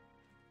ね。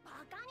バ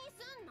カに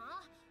すん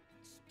な。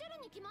知って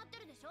るに決まって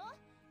るでしょ。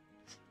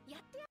や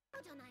ってやろ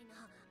うじゃない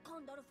な、コ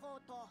ンドルフォー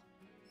ト。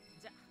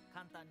じゃ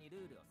簡単にル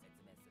ールを説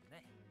明する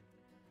ね。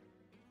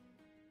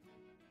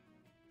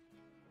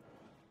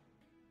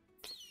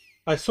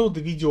I saw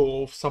the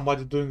video of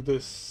somebody doing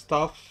this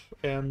stuff,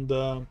 and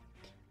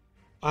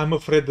I'm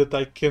afraid that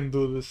I can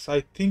do this.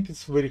 I think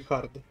it's very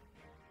hard.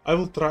 I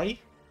will try,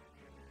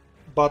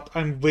 but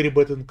I'm very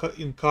bad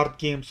in card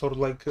games or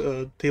like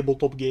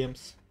tabletop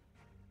games.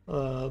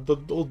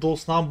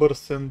 Those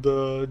numbers and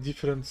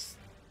different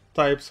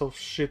types of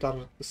shit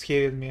are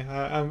scaring me.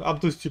 I'm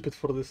too stupid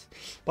for this,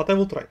 but I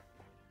will try.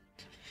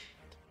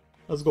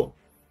 Let's go.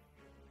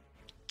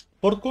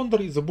 Fort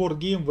Condor is a board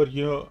game where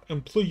you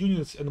employ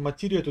units and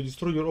materia to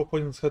destroy your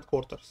opponent's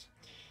headquarters.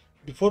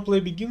 Before play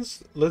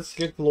begins, let's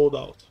select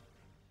loadout.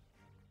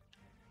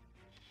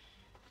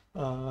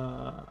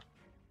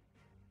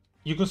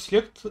 You can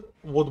select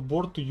what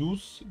board to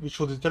use, which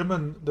will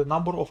determine the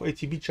number of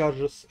ATB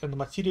charges and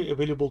materia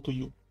available to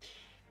you,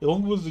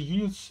 along with the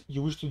units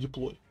you wish to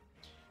deploy.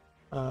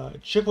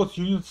 Check what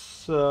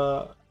units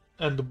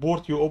and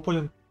board your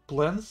opponent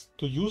plans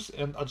to use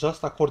and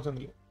adjust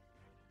accordingly.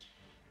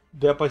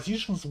 The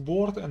opposition's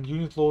board and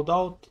unit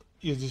loadout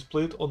is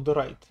displayed on the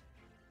right.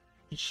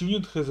 Each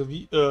unit has a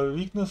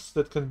weakness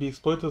that can be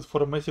exploited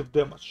for massive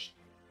damage.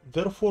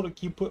 Therefore,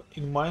 keep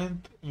in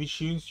mind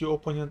which units your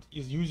opponent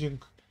is using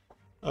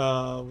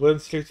when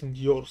selecting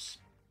yours.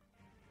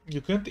 You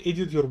can't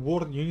edit your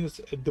board units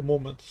at the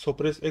moment, so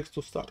press X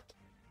to start.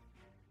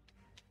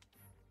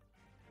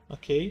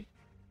 Okay.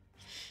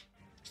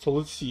 So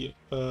let's see.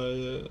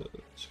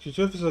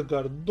 Security Officer,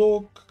 Guard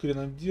Dog,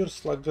 Grenadier,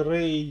 Slug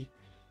Ray.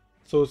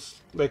 So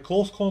it's like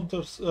close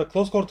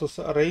quarters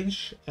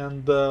range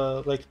and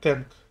like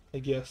tank, I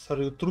guess.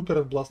 Trooper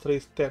and Blast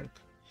Race tank.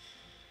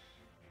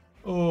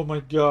 Oh my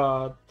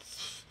god.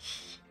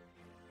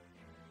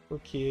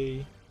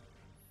 Okay.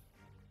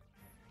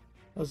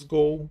 Let's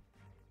go.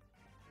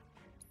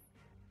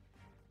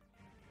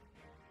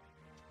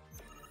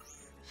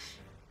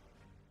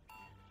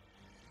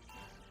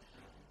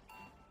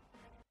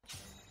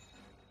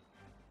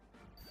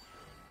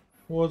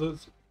 What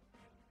is...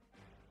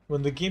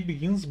 When the game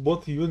begins,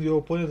 both you and your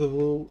opponent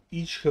will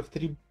each have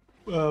 3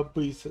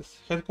 bases,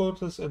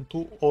 headquarters and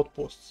 2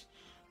 outposts.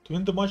 To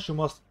win the match, you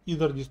must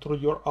either destroy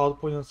your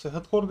opponent's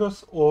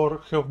headquarters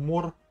or have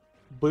more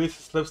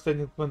bases left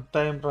standing when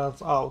time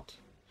runs out.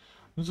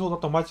 This will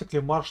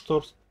automatically march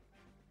towards...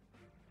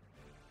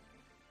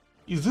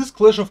 Is this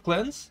Clash of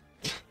Clans?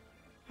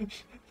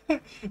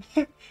 Is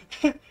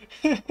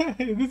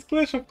this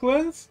Clash of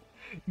Clans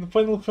in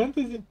Final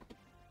Fantasy?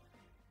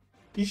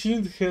 Each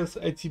unit has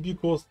ATB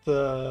cost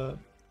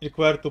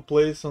required to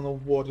place on a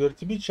board. Your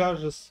ATB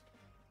charges,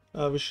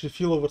 which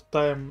refill over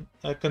time,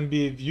 can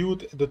be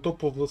viewed at the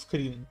top of the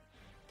screen.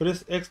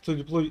 Press X to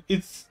deploy.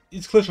 It's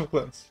Clash of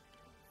Clans.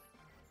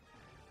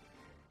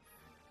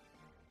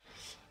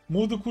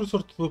 Move the cursor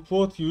to the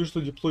plot you wish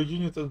to deploy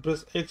unit and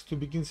press X to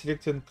begin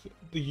selecting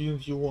the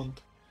unit you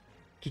want.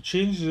 To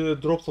change the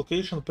drop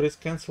location, press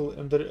cancel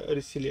and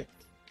reselect.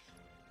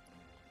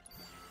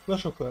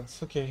 Clash of Clans,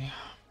 okay.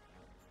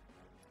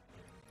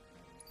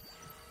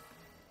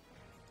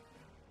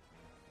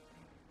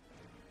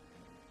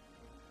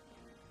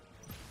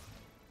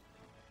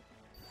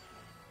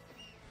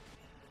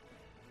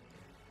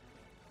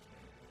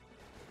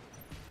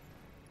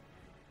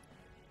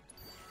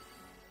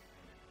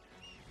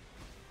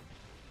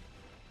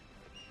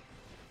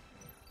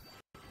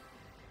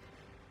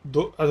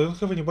 I don't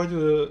have anybody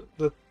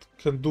that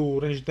can do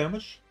range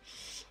damage.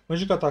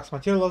 Magic attacks.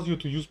 Material allows you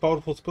to use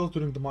powerful spells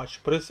during the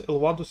match. Press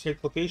L1 to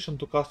select location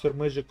to cast your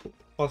magic.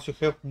 Once you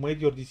have made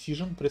your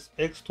decision, press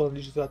X to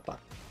unleash the attack.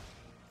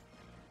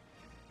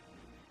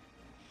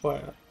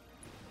 Fire.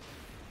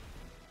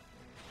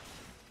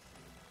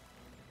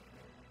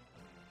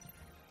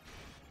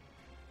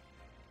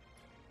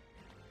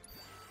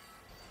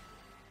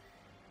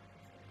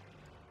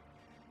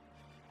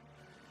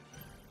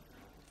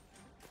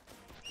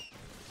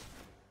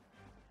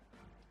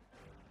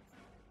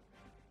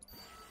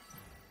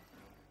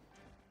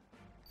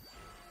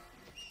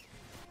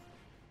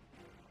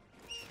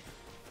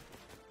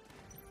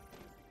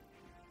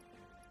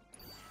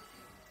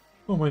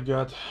 Oh my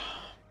god.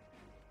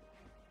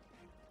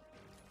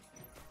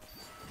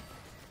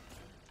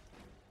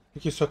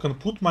 Okay, so I can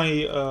put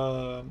my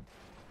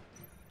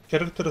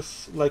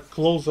characters like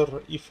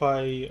closer if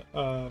I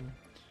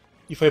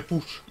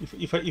push.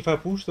 If I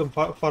push them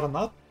far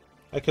enough,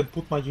 I can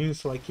put my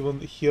units like even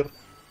here.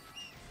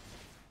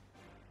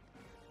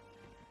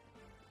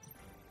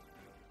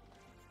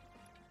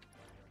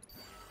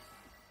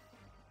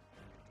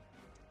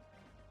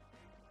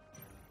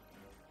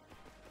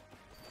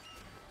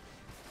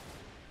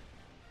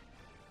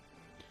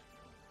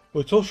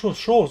 It also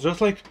shows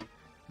just like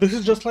this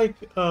is just like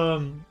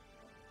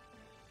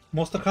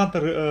Monster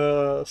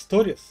Hunter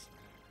stories.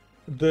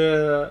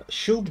 The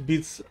shield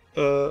beats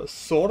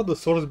sword, the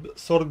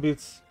sword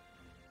beats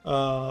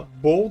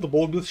bow, the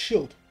bow beats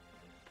shield.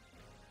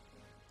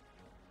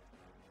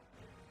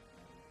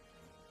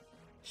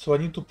 So I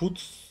need to put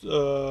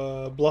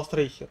blast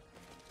ray here.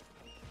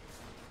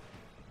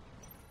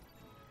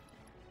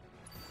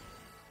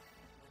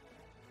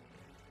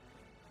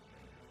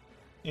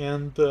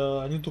 And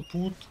I need to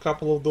put a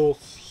couple of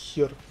those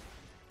here.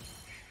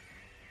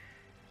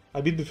 I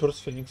beat the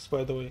first Phoenix,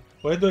 by the way.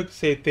 Why do I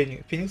say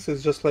Phoenix?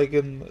 Is just like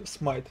in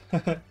Smite.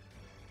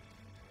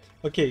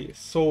 Okay,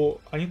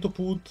 so I need to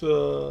put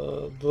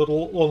the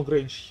long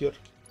range here.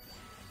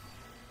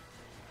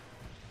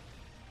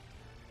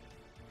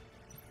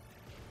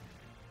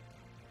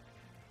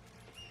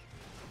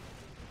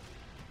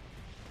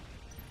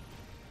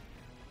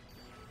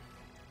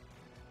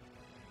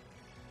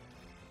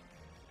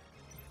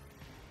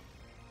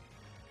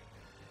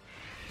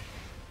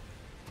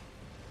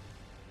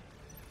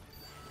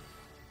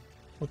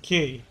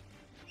 Okay,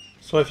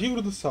 so I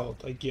figured this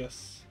out, I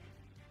guess.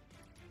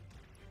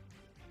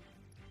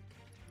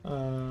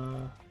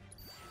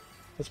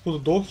 Let's put a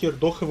dog here.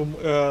 Dog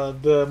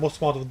have the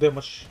most amount of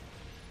damage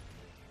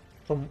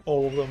from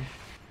all of them.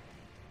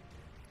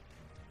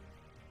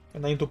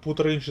 And I need to put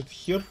ranged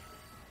here.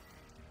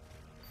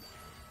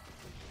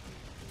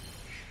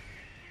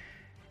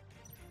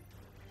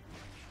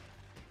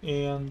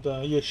 And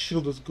yeah,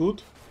 shield is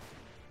good.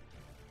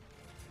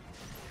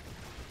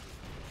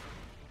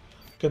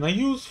 Can I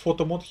use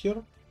photo mode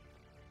here?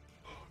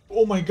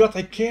 Oh my god,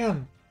 I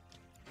can!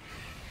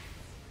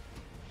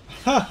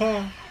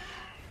 Haha!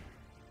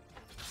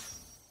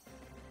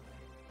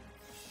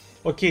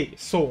 Okay,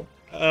 so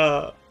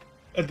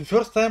at the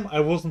first time I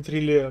wasn't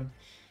really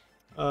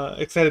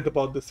excited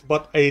about this,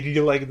 but I really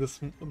like this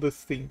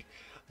thing.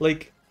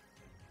 Like,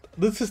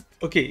 this is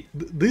okay.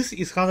 This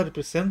is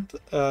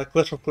 100%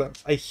 Clash of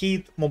Clans. I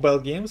hate mobile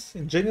games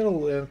in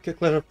general and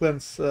Clash of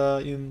Clans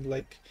in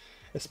like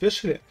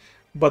especially,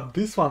 but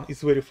this one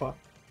is very fun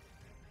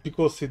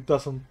because it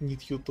doesn't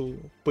need you to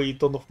pay a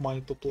ton of money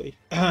to play.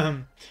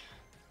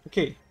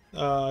 Okay,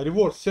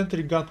 reward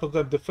Sentry Gun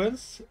Prototype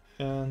Defense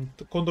and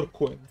Condor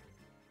Coin.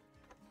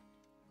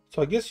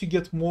 So I guess you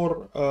get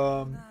more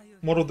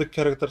of the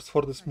characters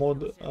for this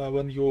mod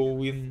when you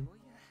win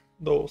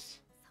those.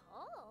 そ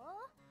う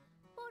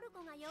ポル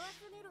コが弱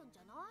すぎるんじ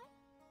ゃない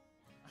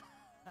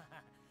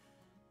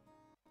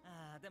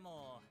あーで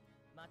も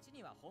町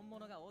には本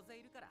物が大勢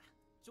いるから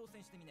挑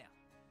戦してみなよ。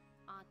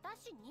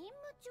私任務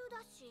中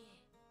だし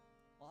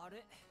あ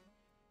れ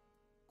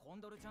コ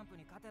ンドルチャンプ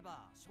に勝て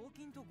ば賞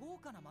金と豪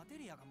華なマテ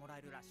リアがもら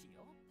えるらしい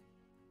よ。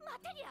マ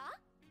テリア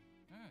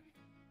うん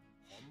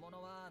本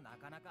物はな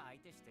かなか相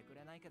手してく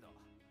れないけど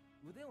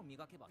腕を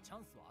磨けばチャ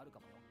ンスはあるか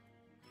もよ。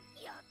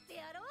やって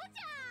やろう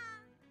じゃ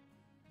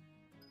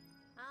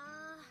ん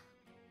あー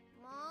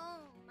も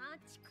う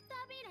待ちくた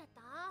びれ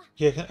た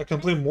Yeah, I can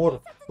play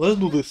more. Let's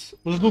do this.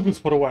 Let's do this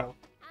for a while.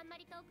 あんま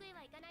り遠くへ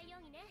は行かないよ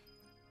うにね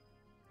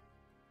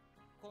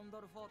コン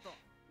ドルフォート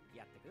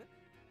やってく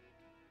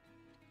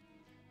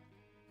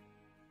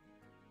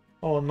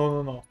Oh,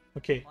 no, no, no.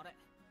 Okay. あれ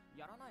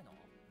やらないの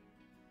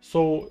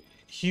So,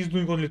 he's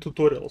doing only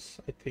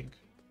tutorials, I think.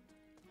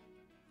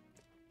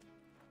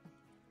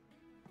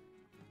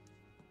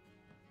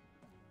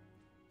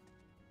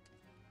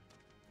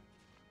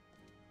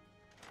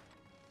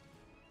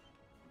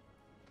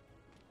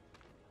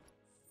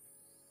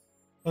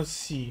 Let's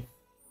see.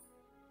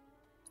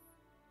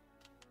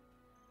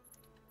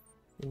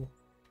 Ooh.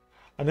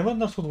 I never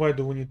understood why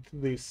do we need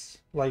this.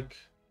 Like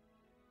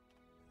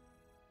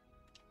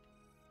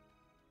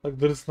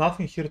there is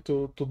nothing here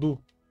to do.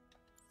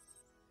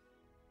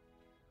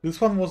 This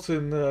one was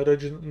in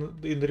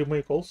in the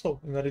remake also,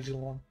 in the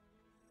original one.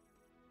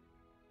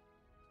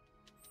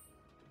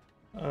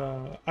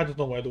 I don't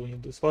know why do we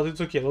need this, but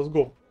it's okay, let's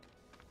go.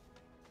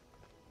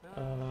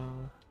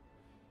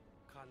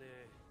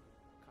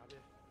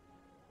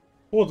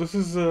 Oh, this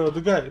is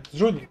the guy, it's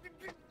Johnny.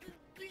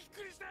 びっ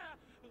くりした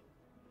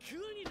急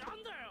にな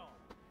んだよ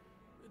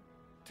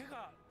て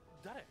か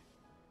誰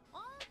あ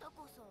んた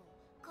こそ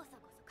カサ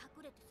カサ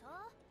隠れて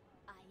さ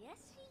怪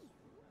しい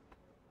よ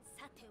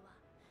さては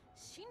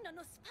神羅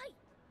のスパイ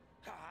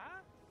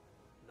はあ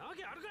なわ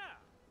けあるか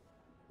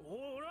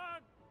俺は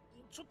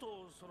ちょっ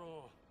とそ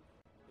の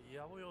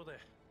野暮用で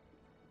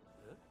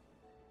え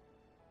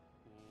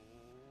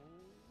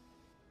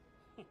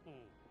うー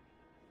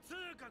んつ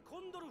うかコ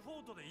ンドル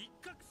フォートで一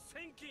攫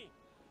千金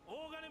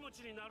大金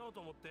持ちになろうと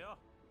思ってよ。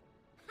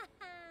は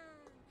は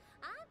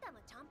あんたも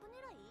チャンプ狙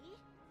い？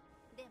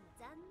でも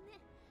残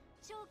念、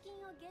賞金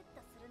をゲッ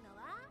トするの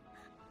は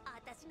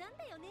私なん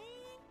だよね。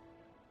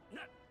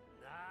な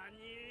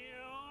に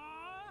よ、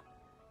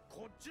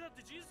こっちだっ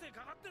て人生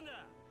かかってんだ。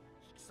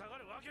引き下が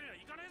るわけには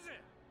いかねえ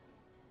ぜ。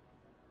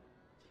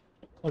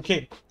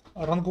 Okay,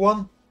 rank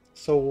 1.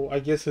 So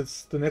I guess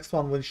it's the next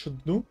one we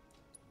should do.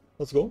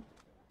 Let's go.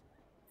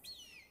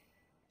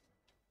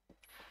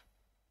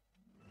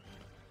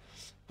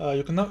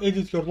 You can now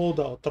edit your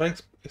loadout. Try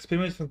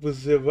experimenting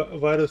with the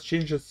various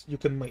changes you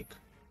can make.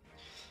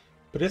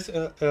 Press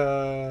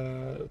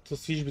to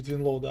switch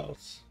between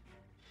loadouts.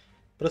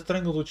 Press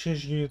triangle to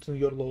change unit in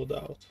your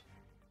loadout.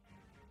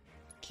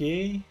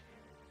 Okay.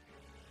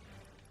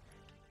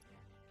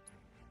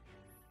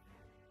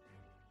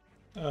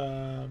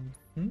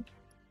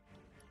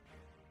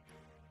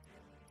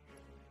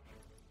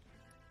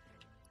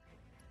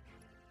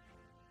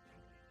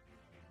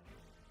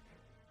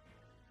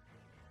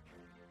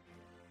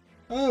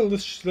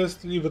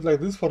 Let's leave it like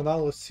this for now.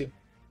 Let's see.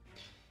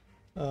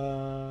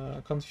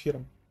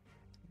 Confirm.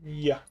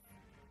 Yeah.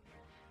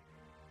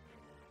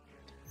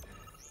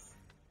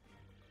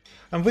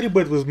 I'm very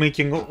bad with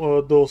making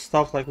those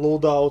stuff like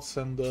loadouts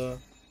and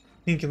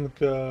thinking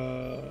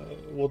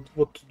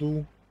what to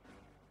do.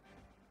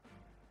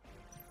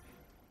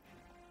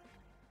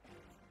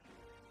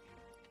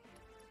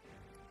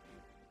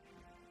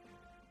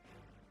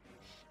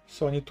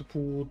 So I need to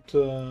put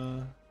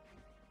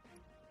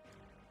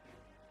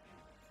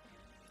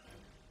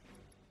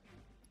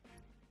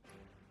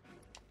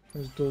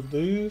let's do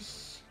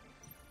this.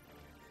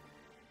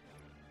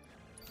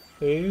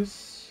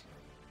 This.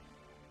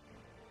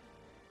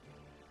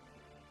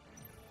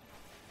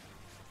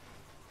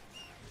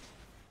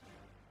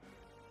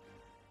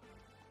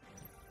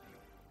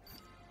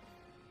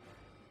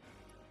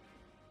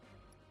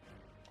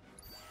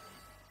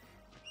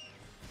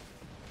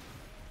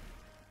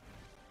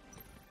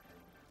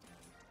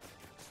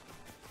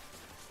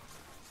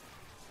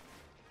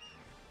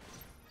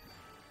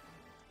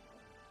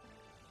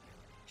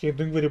 Okay,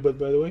 doing very bad,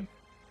 by the way.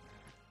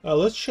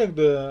 Let's check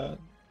the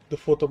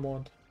photo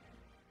mode.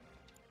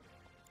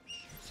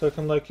 So I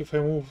can, like, if I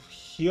move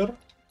here.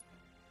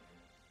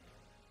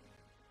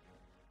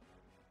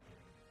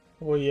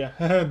 Oh yeah,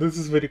 this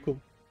is very cool.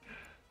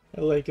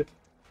 I like it.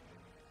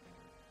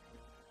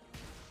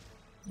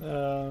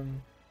 I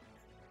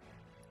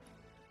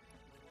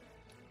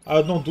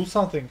don't know, do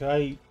something.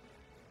 I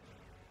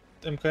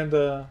am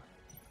kinda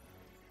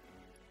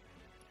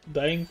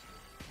dying.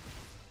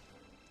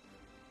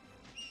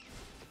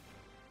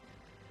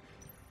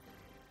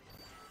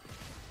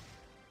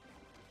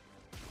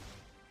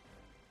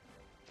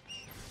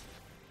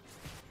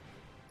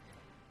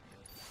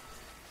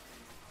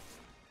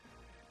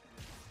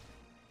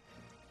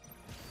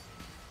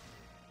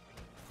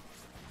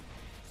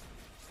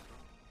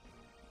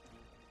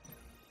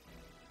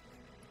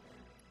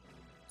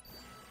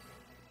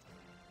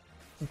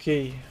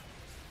 Okay.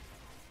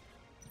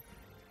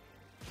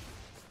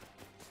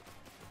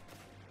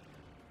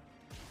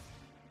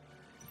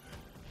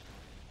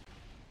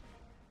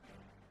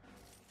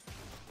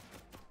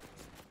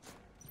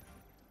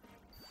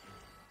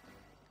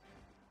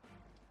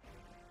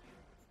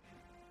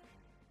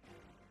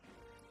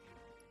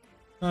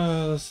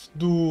 Let's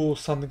do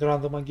something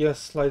random, I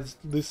guess, like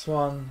this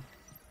one.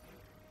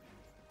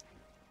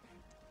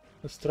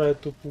 Let's try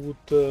to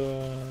put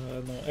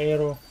no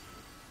arrow.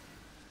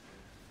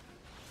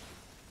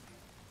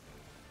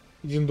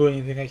 It didn't do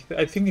anything.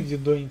 I think it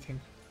didn't do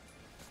anything.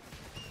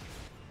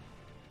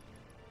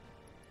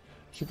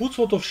 He puts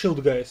a lot of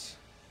shield, guys.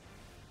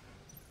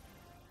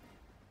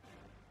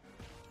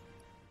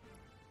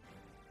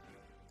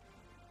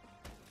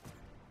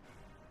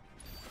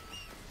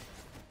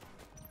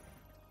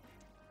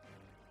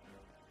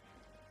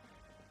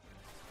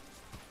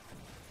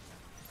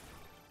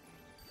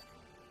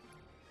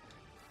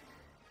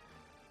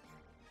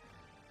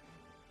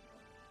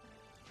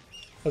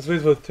 Let's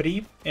wait for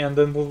 3 and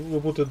then we'll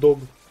put a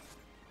dog.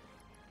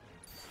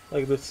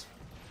 Like this.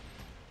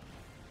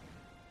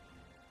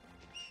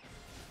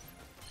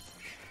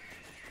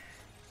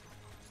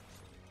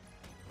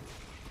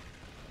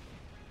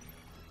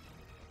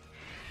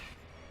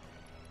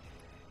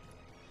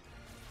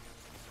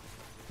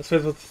 Let's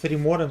wait for 3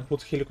 more and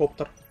put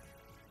helicopter.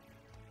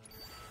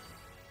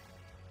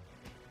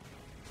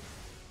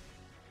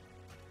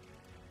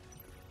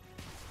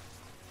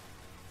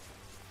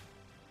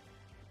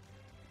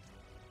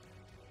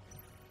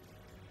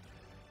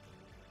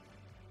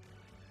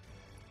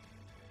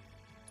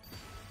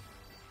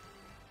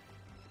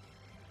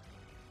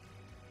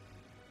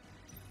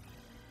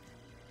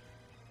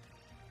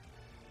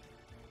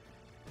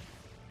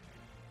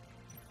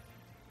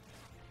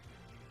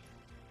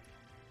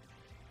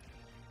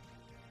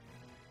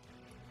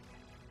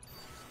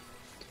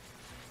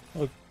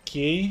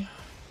 Okay.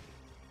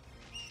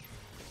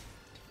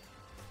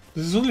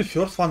 This is only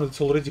first one, it's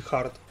already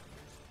hard.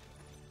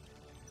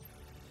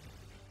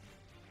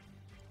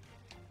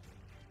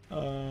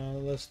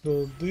 let's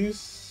do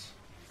this.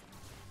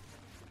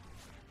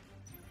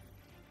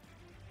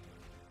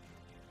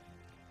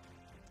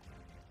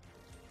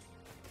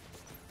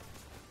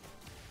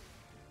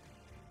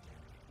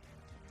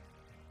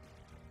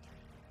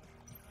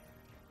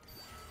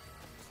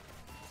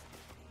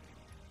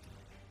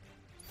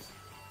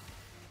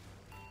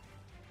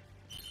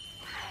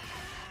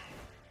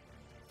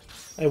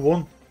 I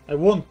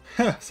won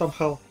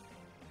somehow.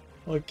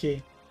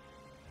 Okay.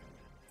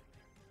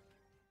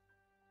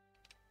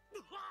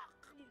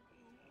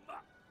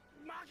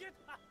 負け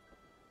た。あ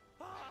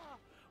あ、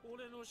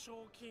俺の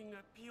賞金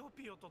がピヨ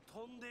ピヨと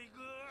飛んでいく。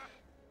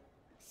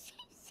シン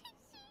シン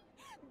シ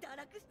ン、堕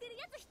落してる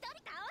やつ一人倒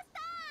し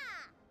た。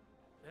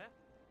え、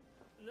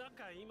なん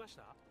か言いまし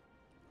た？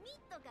ミッ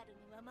ドガル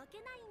には負け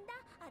ないんだ、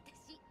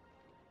私。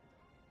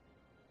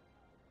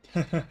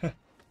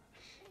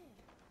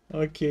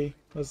Okay,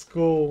 let's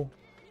go.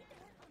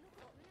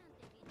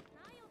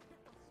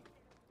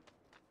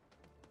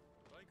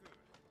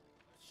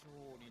 勝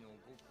利の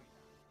極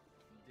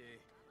意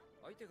で、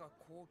相手が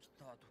こう来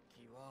た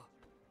時は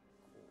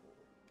こ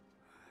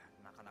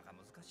う、なかなか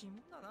難しい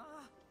もんだ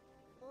な。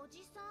お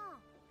じさ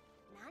ん、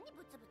何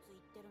ブツブツ言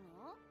ってる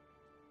の？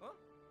あ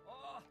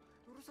あ、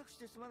うるさくし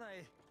てすまな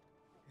い。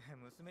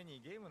娘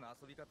にゲームの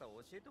遊び方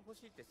を教えてほ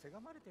しいってせ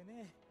がまれて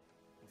ね、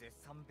絶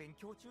賛勉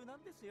強中な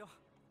んですよ。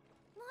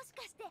もし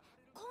かして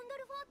コンド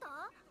ルフォート？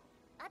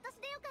私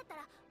でよかった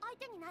ら相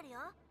手になるよ。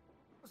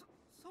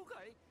そう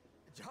かい？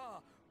じゃ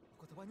あ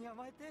お言葉に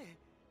甘えて。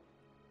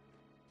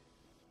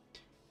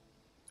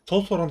 It's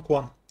also rank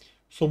 1.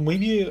 So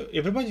maybe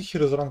everybody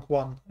here is rank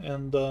 1,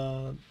 and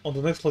on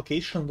the next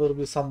location there will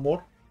be some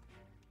more.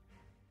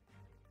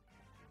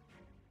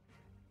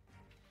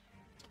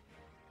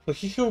 So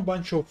he have a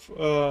bunch of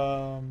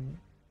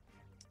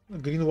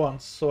green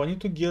ones, so I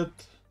need to get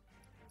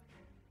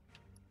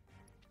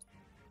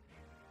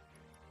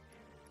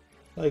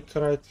like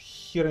right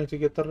here. I need to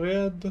get a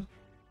red,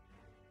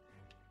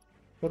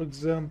 for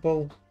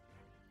example.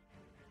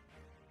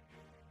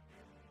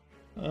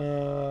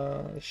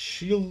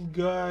 Shield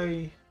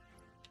guy,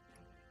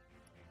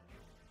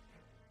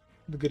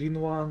 the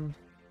green one.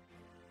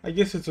 I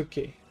guess it's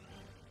okay.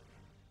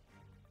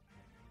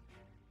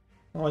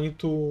 Now I need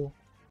to.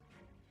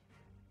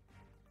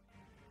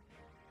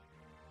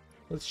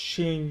 Let's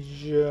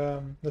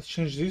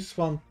change this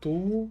one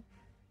to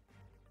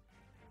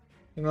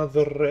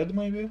another red,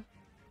 maybe.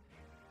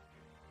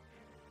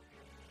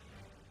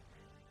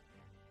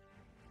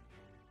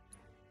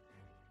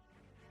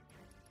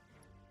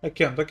 I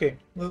can't. Okay,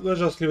 let's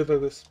just leave it like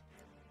this.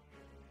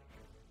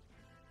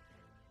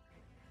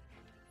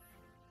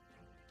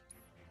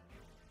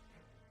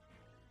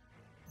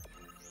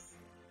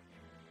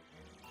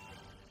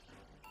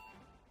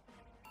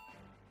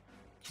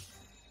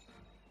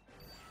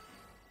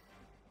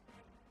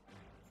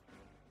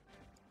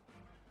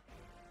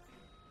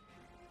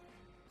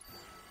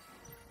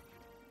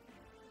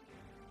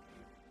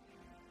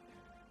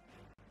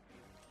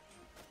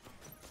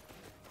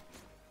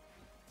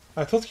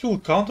 I thought he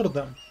would counter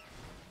them.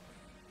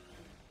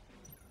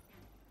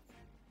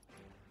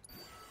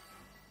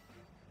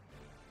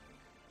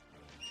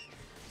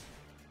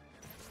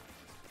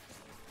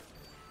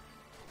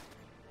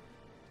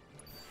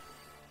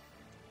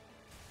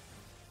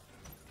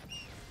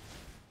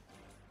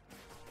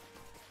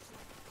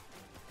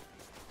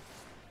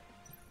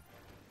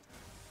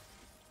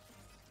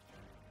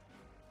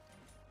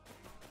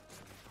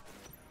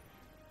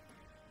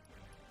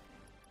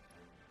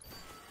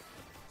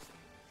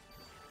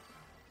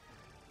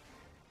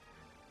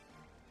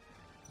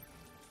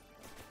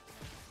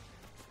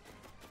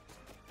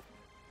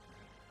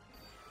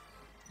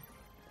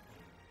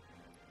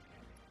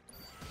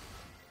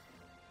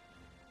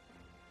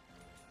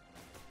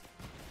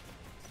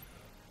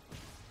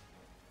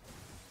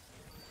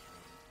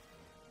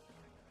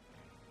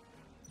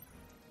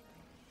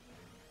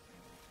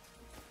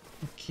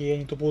 Okay, I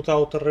need to put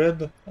out a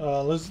red.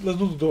 Let's do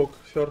the dog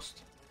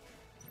first.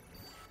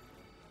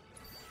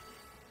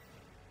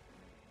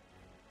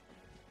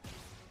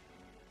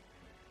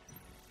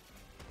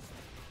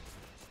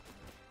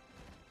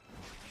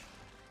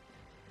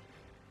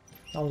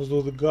 Now let's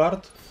do the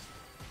guard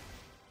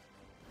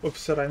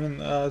officer. I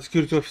mean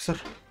security officer.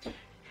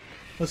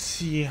 Let's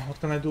see what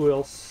can I do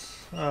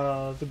else.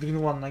 The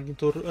green one. I need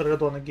to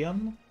red one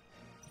again.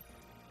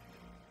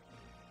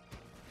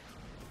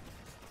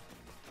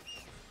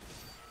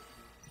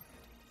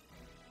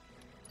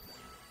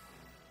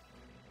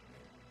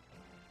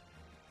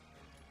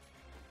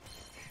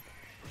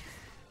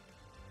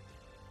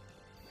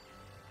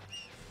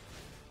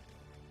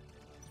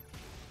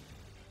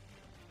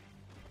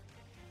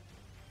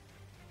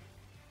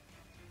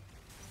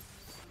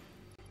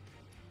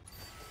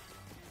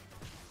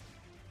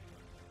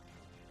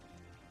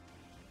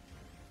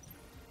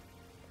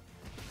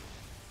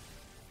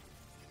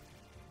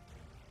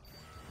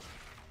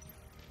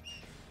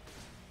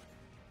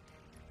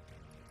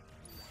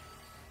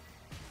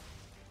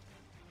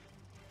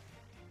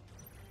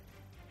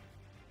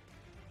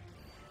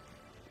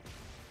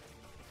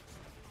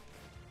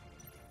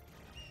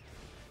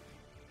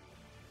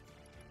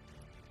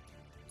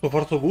 So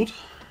far so good.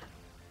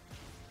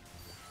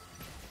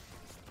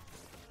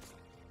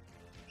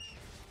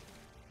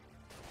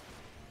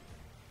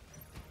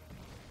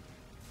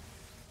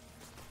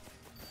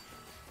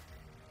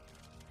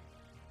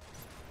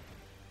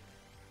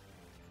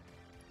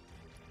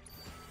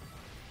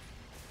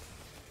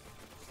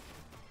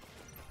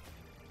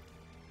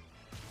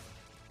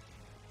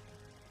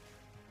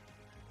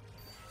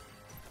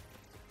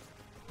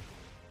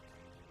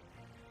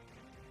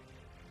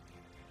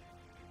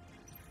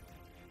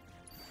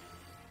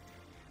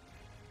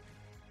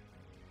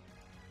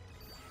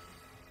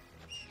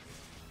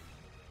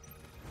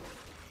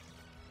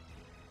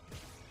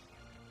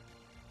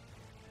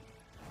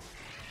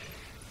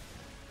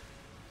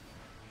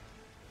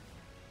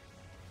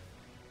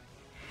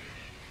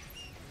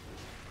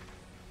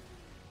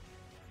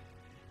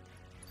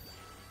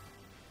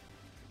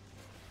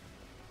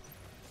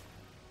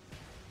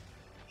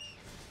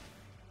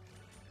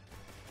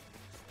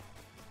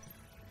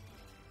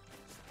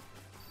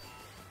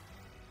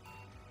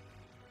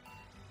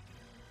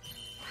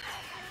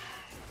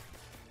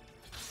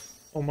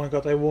 Oh my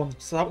god, I won.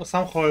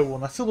 Somehow I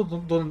won. I still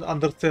don't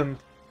understand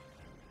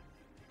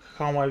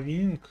how am I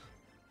winning.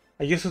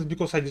 I guess it's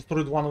because I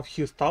destroyed one of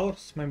his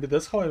towers. Maybe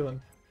that's how I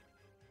win.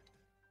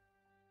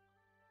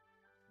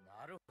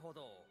 なるほ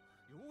ど。よ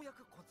うや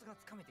くコツが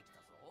つかめてきた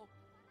ぞ。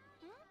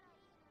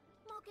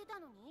負けた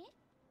のに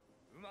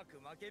うまく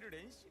負ける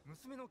練習。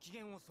娘の機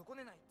嫌を損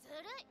ねない。ずる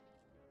い。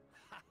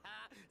は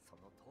は、そ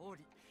の通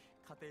り。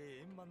家庭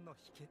円満の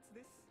秘訣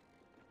です。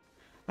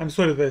I'm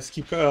sorry that I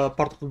skipped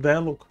part of the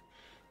dialogue.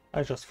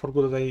 I just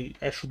forgot that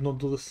I should not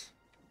do this.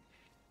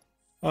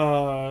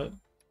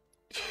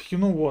 You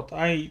know what?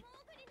 I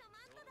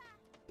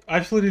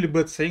feel really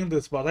bad saying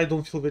this, but I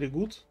don't feel very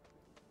good.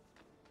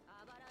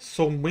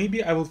 So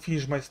maybe I will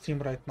finish my stream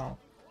right now.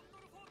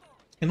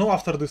 You know,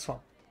 after this one.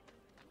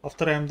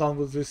 After I am done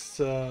with this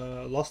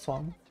last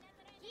one.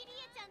 リリエ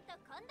ちゃんと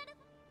コンドル。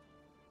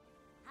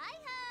はい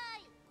は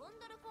い。コン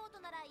ドルフォート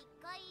なら一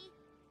回。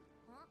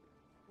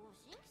ご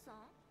新規さ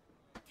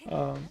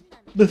ん？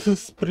 This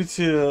is pretty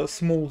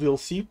small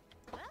DLC.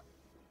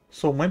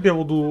 So maybe I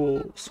will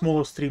do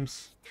smaller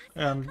streams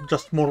and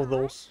just more of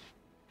those.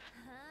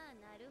 あ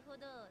あ、なるほ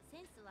ど。セ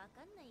ンスわ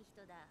かんない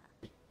人だ。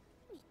ミッ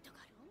ド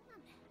ガル女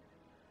ね。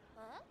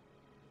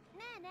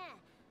ねえねえ、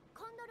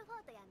コンドルフ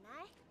ォートやん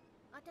ない？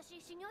私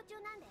修行中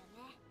なんだよ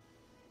ね。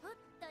ほっ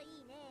と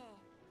いいね。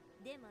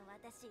でも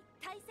私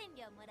対戦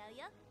料もらう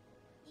よ。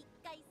一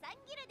回3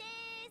ギルで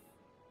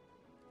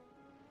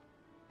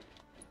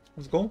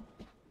す。 Let's go.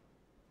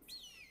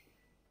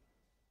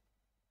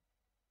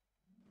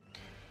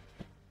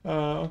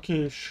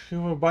 Okay, she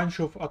have a bunch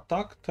of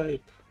attack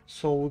type,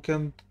 so we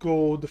can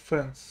go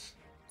defense.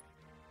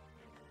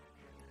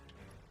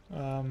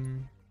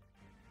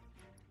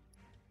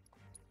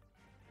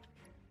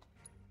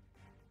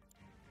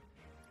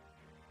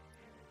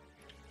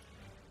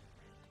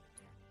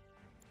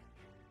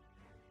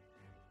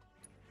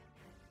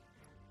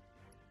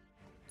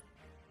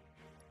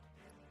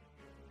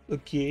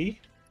 Okay.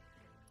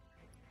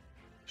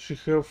 She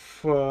have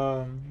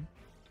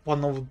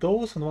one of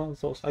those and one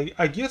of those.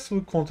 I guess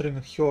we're countering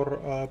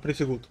her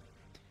pretty good.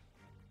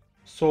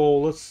 So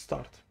let's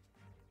start.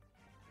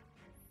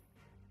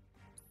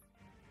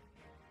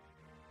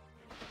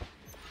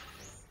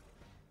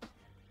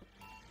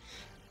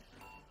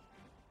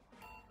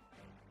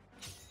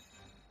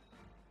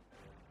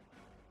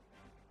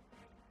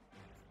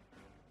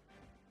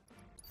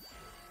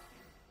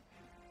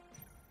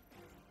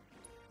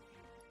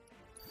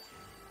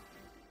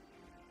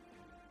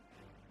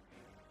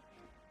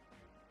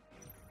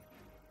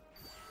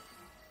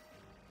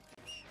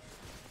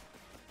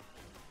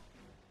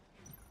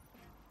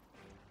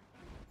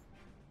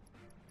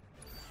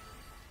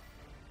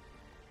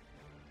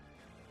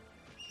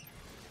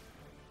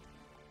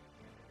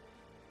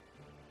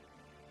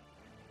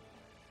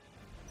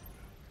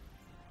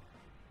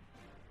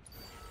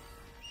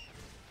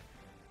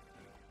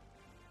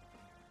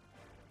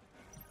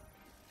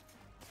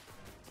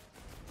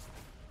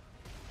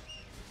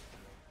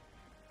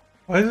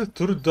 Why the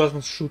turret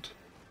doesn't shoot?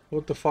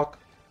 What the fuck?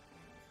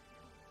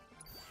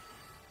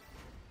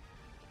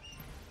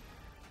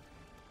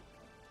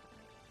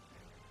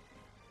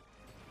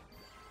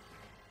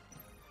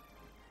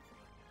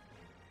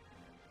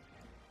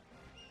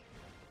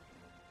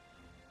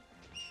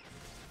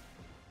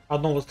 I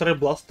don't know, let's try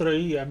Blaster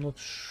A, I'm not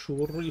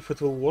sure if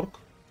it will work.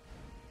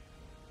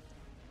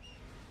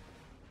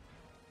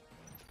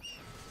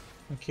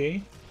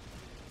 Okay.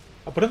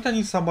 Apparently I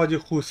need somebody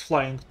who is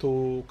flying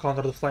to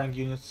counter the flying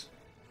units.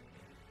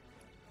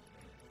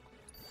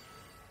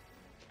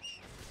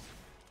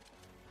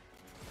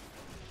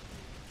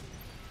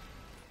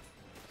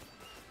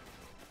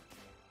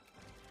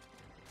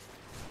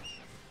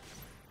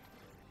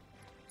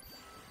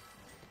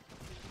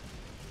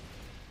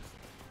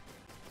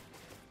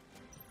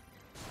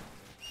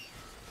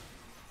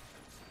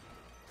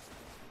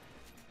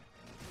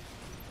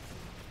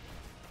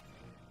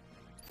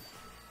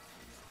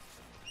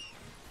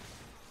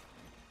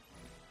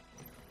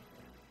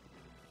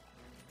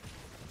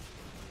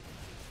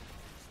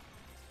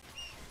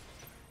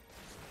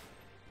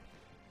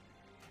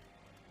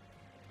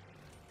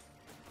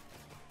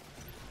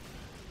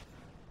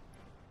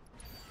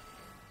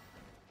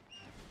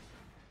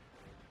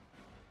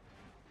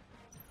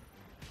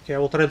 Okay, I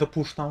will try to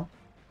push now.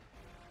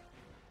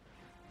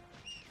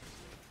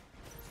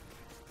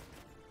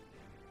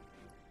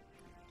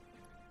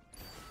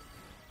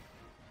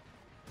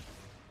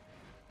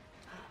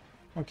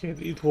 Okay,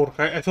 it worked.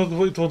 I thought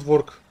it won't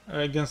work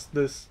against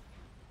this,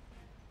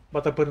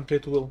 but apparently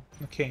it will.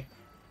 Okay.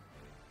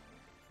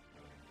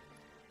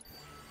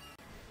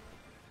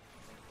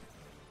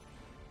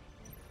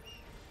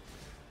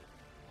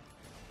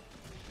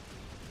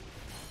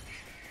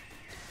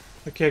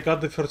 Okay, I got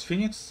the first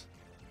phoenix.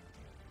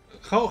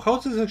 How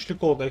is this actually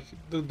called? Like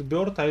the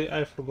bird?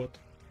 I forgot.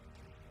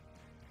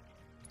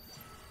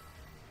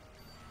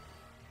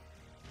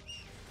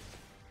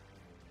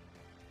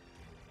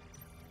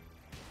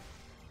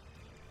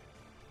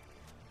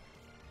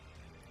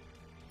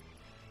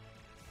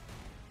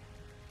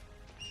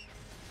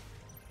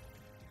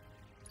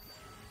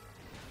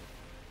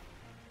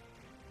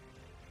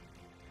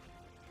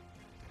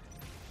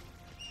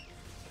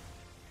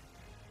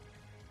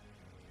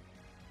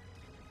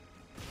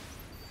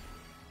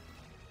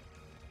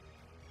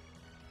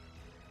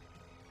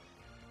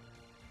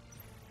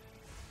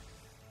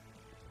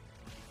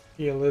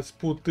 Yeah, let's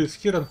put this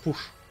here and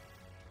push.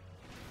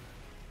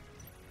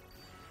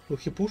 Will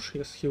he push?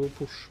 Yes, he will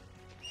push.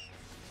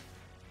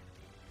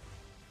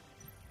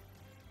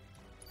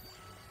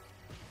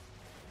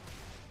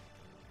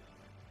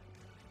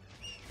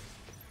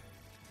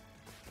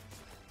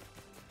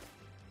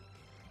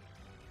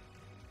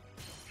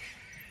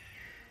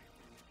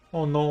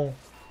 Oh no.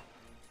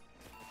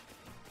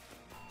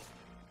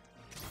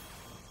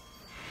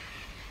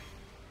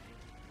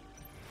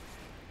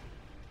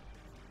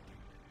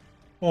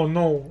 Oh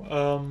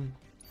no.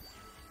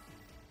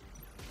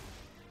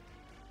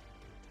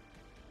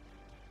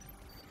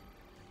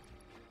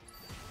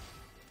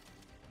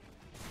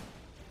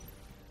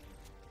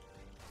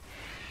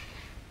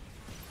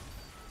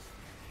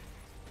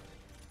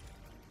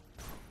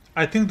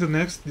 I think the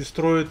next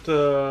destroyed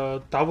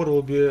tower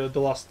will be the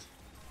last.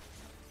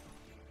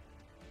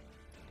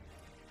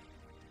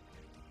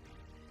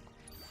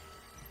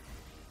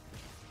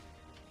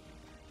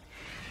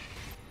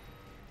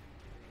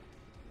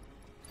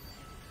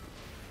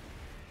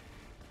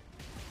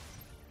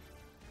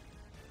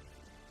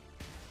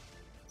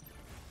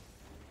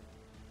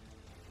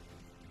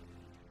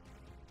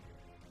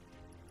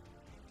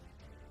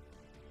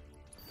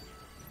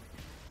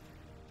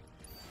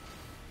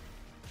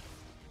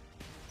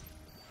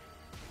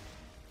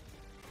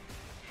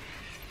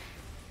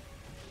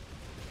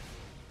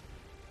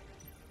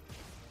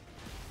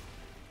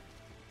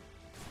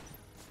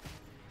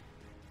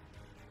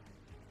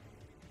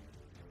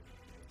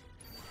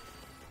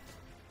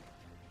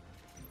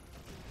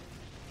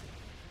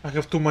 I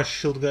have too much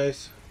shield,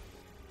 guys.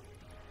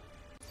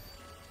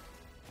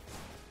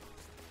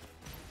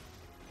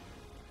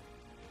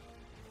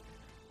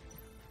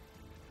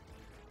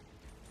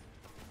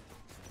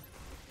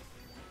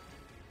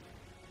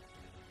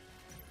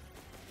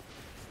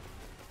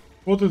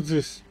 What is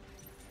this?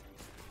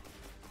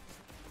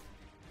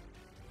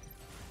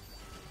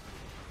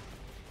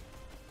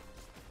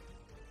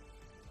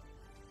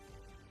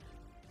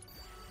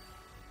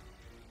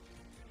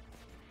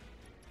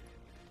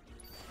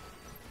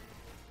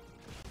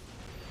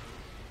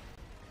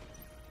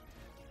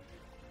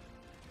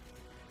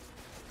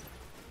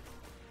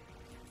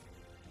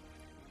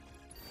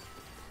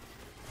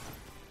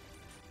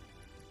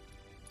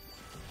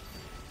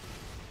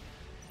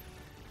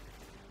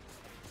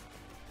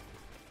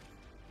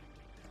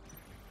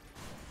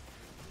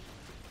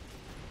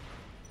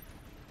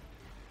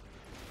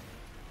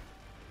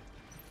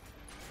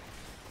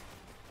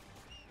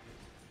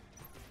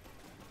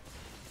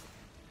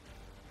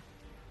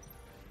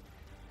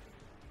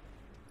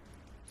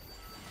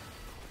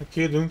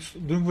 Okay, doing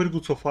very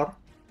good so far.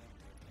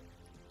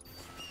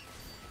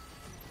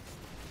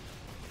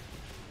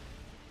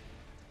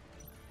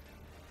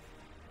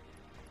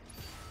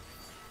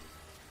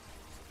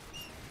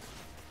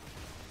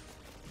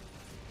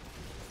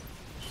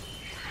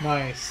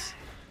 Nice.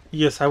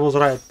 Yes, I was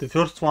right. The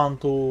first one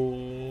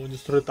to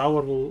destroy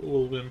tower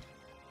will win.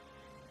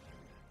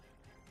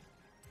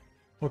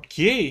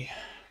 Okay.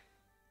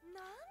 な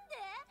んで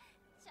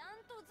ちゃ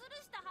んとズル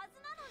したはず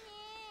なの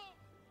に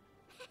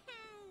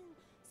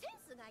セン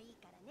スがいい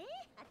からね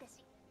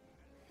私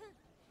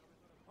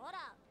ほ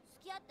ら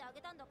付き合ってあげ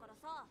たんだから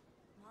さ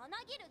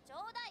7ギルちょ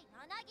うだい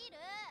7ギル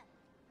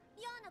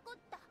嫌なこっ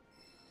た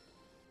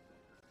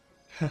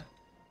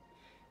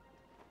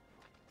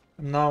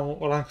Now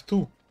rank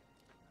 2.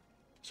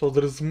 So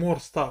there is more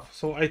stuff.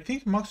 So I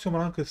think maximum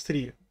rank is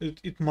 3.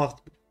 It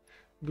must be.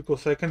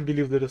 Because I can't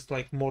believe there is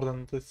like more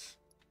than this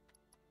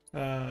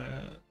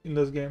in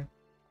this game.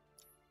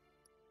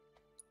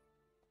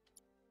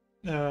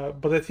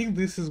 But I think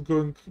this is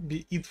going to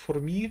be it for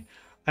me.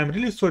 I'm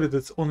really sorry that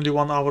it's only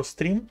 1 hour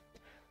stream.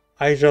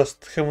 I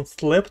just haven't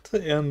slept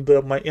and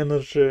my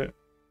energy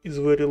is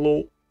very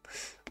low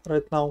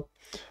right now.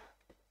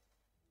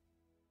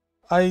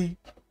 I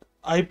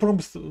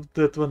promise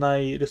that when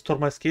I restore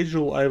my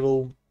schedule, I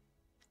will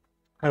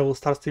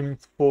start streaming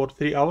for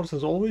 3 hours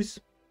as always.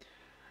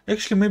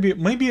 Actually,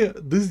 maybe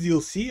this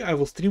DLC I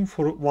will stream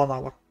for 1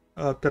 hour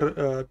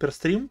per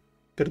stream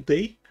per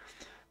day,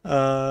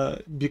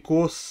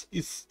 because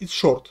it's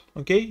short.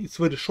 Okay, it's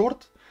very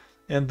short,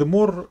 and the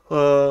more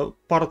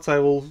parts I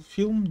will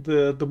film,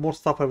 the more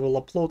stuff I will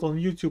upload on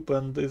YouTube,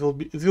 and it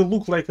will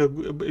look like a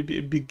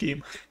big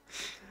game.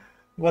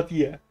 But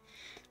yeah,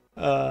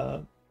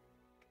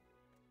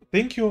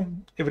 thank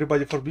you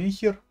everybody for being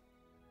here.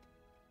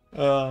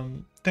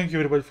 Thank you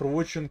everybody for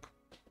watching.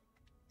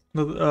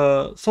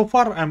 So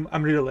far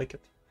I'm really like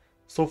it.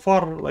 So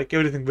far, like,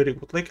 everything very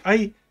good. Like,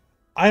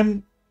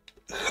 I'm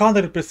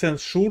 100%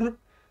 sure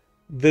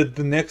that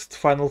the next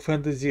Final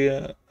Fantasy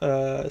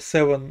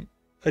 7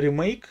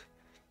 remake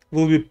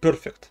will be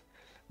perfect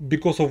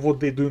because of what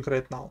they're doing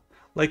right now.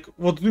 Like,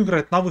 what they're doing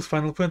right now with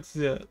Final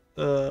Fantasy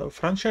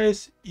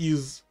franchise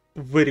is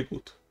very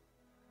good.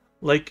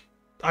 Like,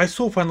 I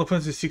saw Final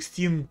Fantasy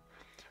 16,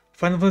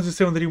 Final Fantasy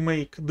 7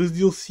 remake, this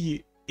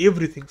DLC,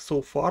 everything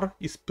so far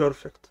is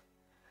perfect.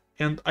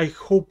 And I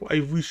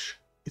wish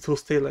it will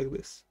stay like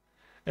this.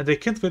 And I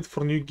can't wait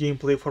for new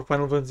gameplay for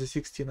Final Fantasy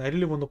 16. I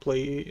really want to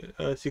play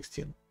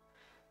 16.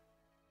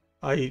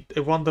 I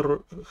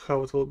wonder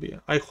how it will be.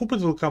 I hope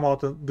it will come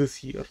out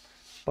this year.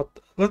 But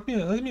let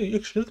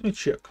me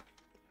check.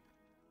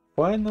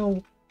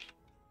 Final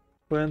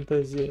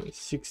Fantasy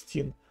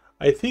 16.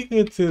 I think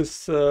it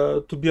is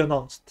to be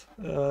announced.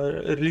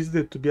 Release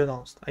date to be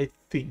announced, I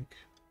think.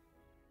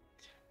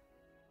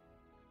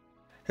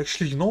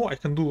 Actually, you know, I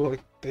can do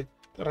like that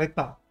right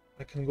now.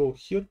 I can go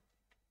here.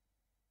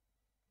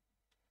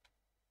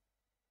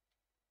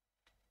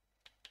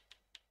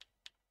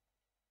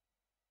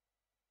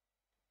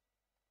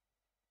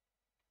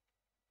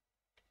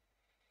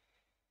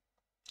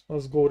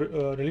 Let's go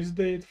release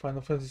date,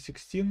 Final Fantasy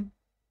 16.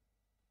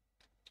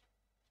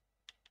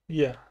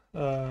 Yeah,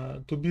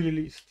 to be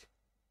released.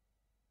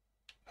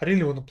 I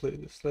really want to play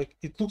this. Like,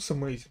 it looks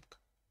amazing.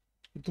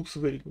 It looks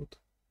very good.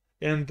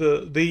 And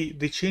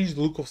they changed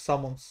the look of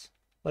summons.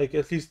 Like,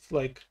 at least,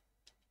 like,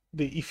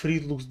 the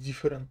Ifrit looks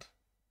different.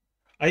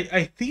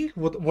 I think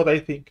what I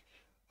think.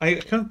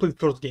 I haven't played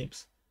first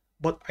games,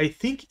 but I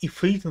think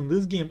Ifrit in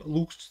this game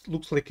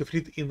looks like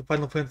Ifrit in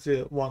Final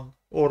Fantasy 1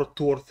 or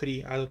 2 or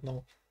 3. I don't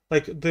know.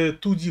 Like the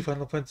 2D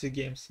Final Fantasy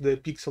games, the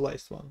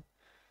pixelized one.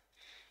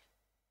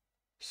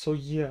 So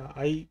yeah,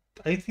 I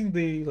think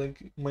they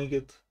like make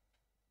it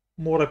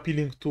more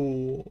appealing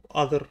to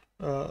other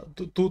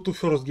to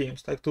first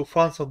games, like to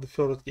fans of the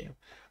first game.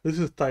 This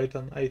is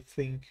Titan, I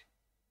think.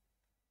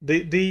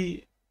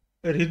 They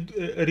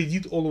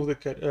redid all of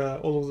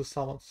the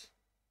summons.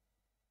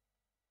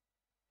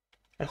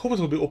 I hope it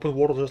will be open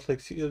world just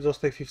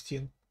like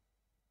 15.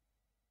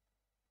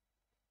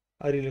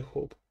 I really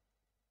hope.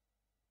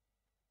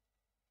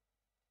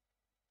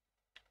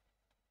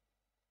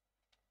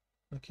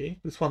 Okay,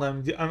 this one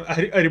I'm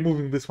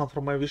removing this one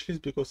from my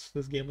wishlist because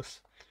this game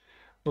is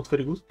not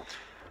very good.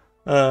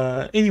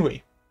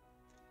 Anyway,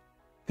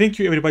 thank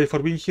you everybody for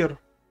being here,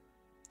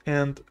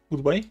 and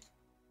goodbye.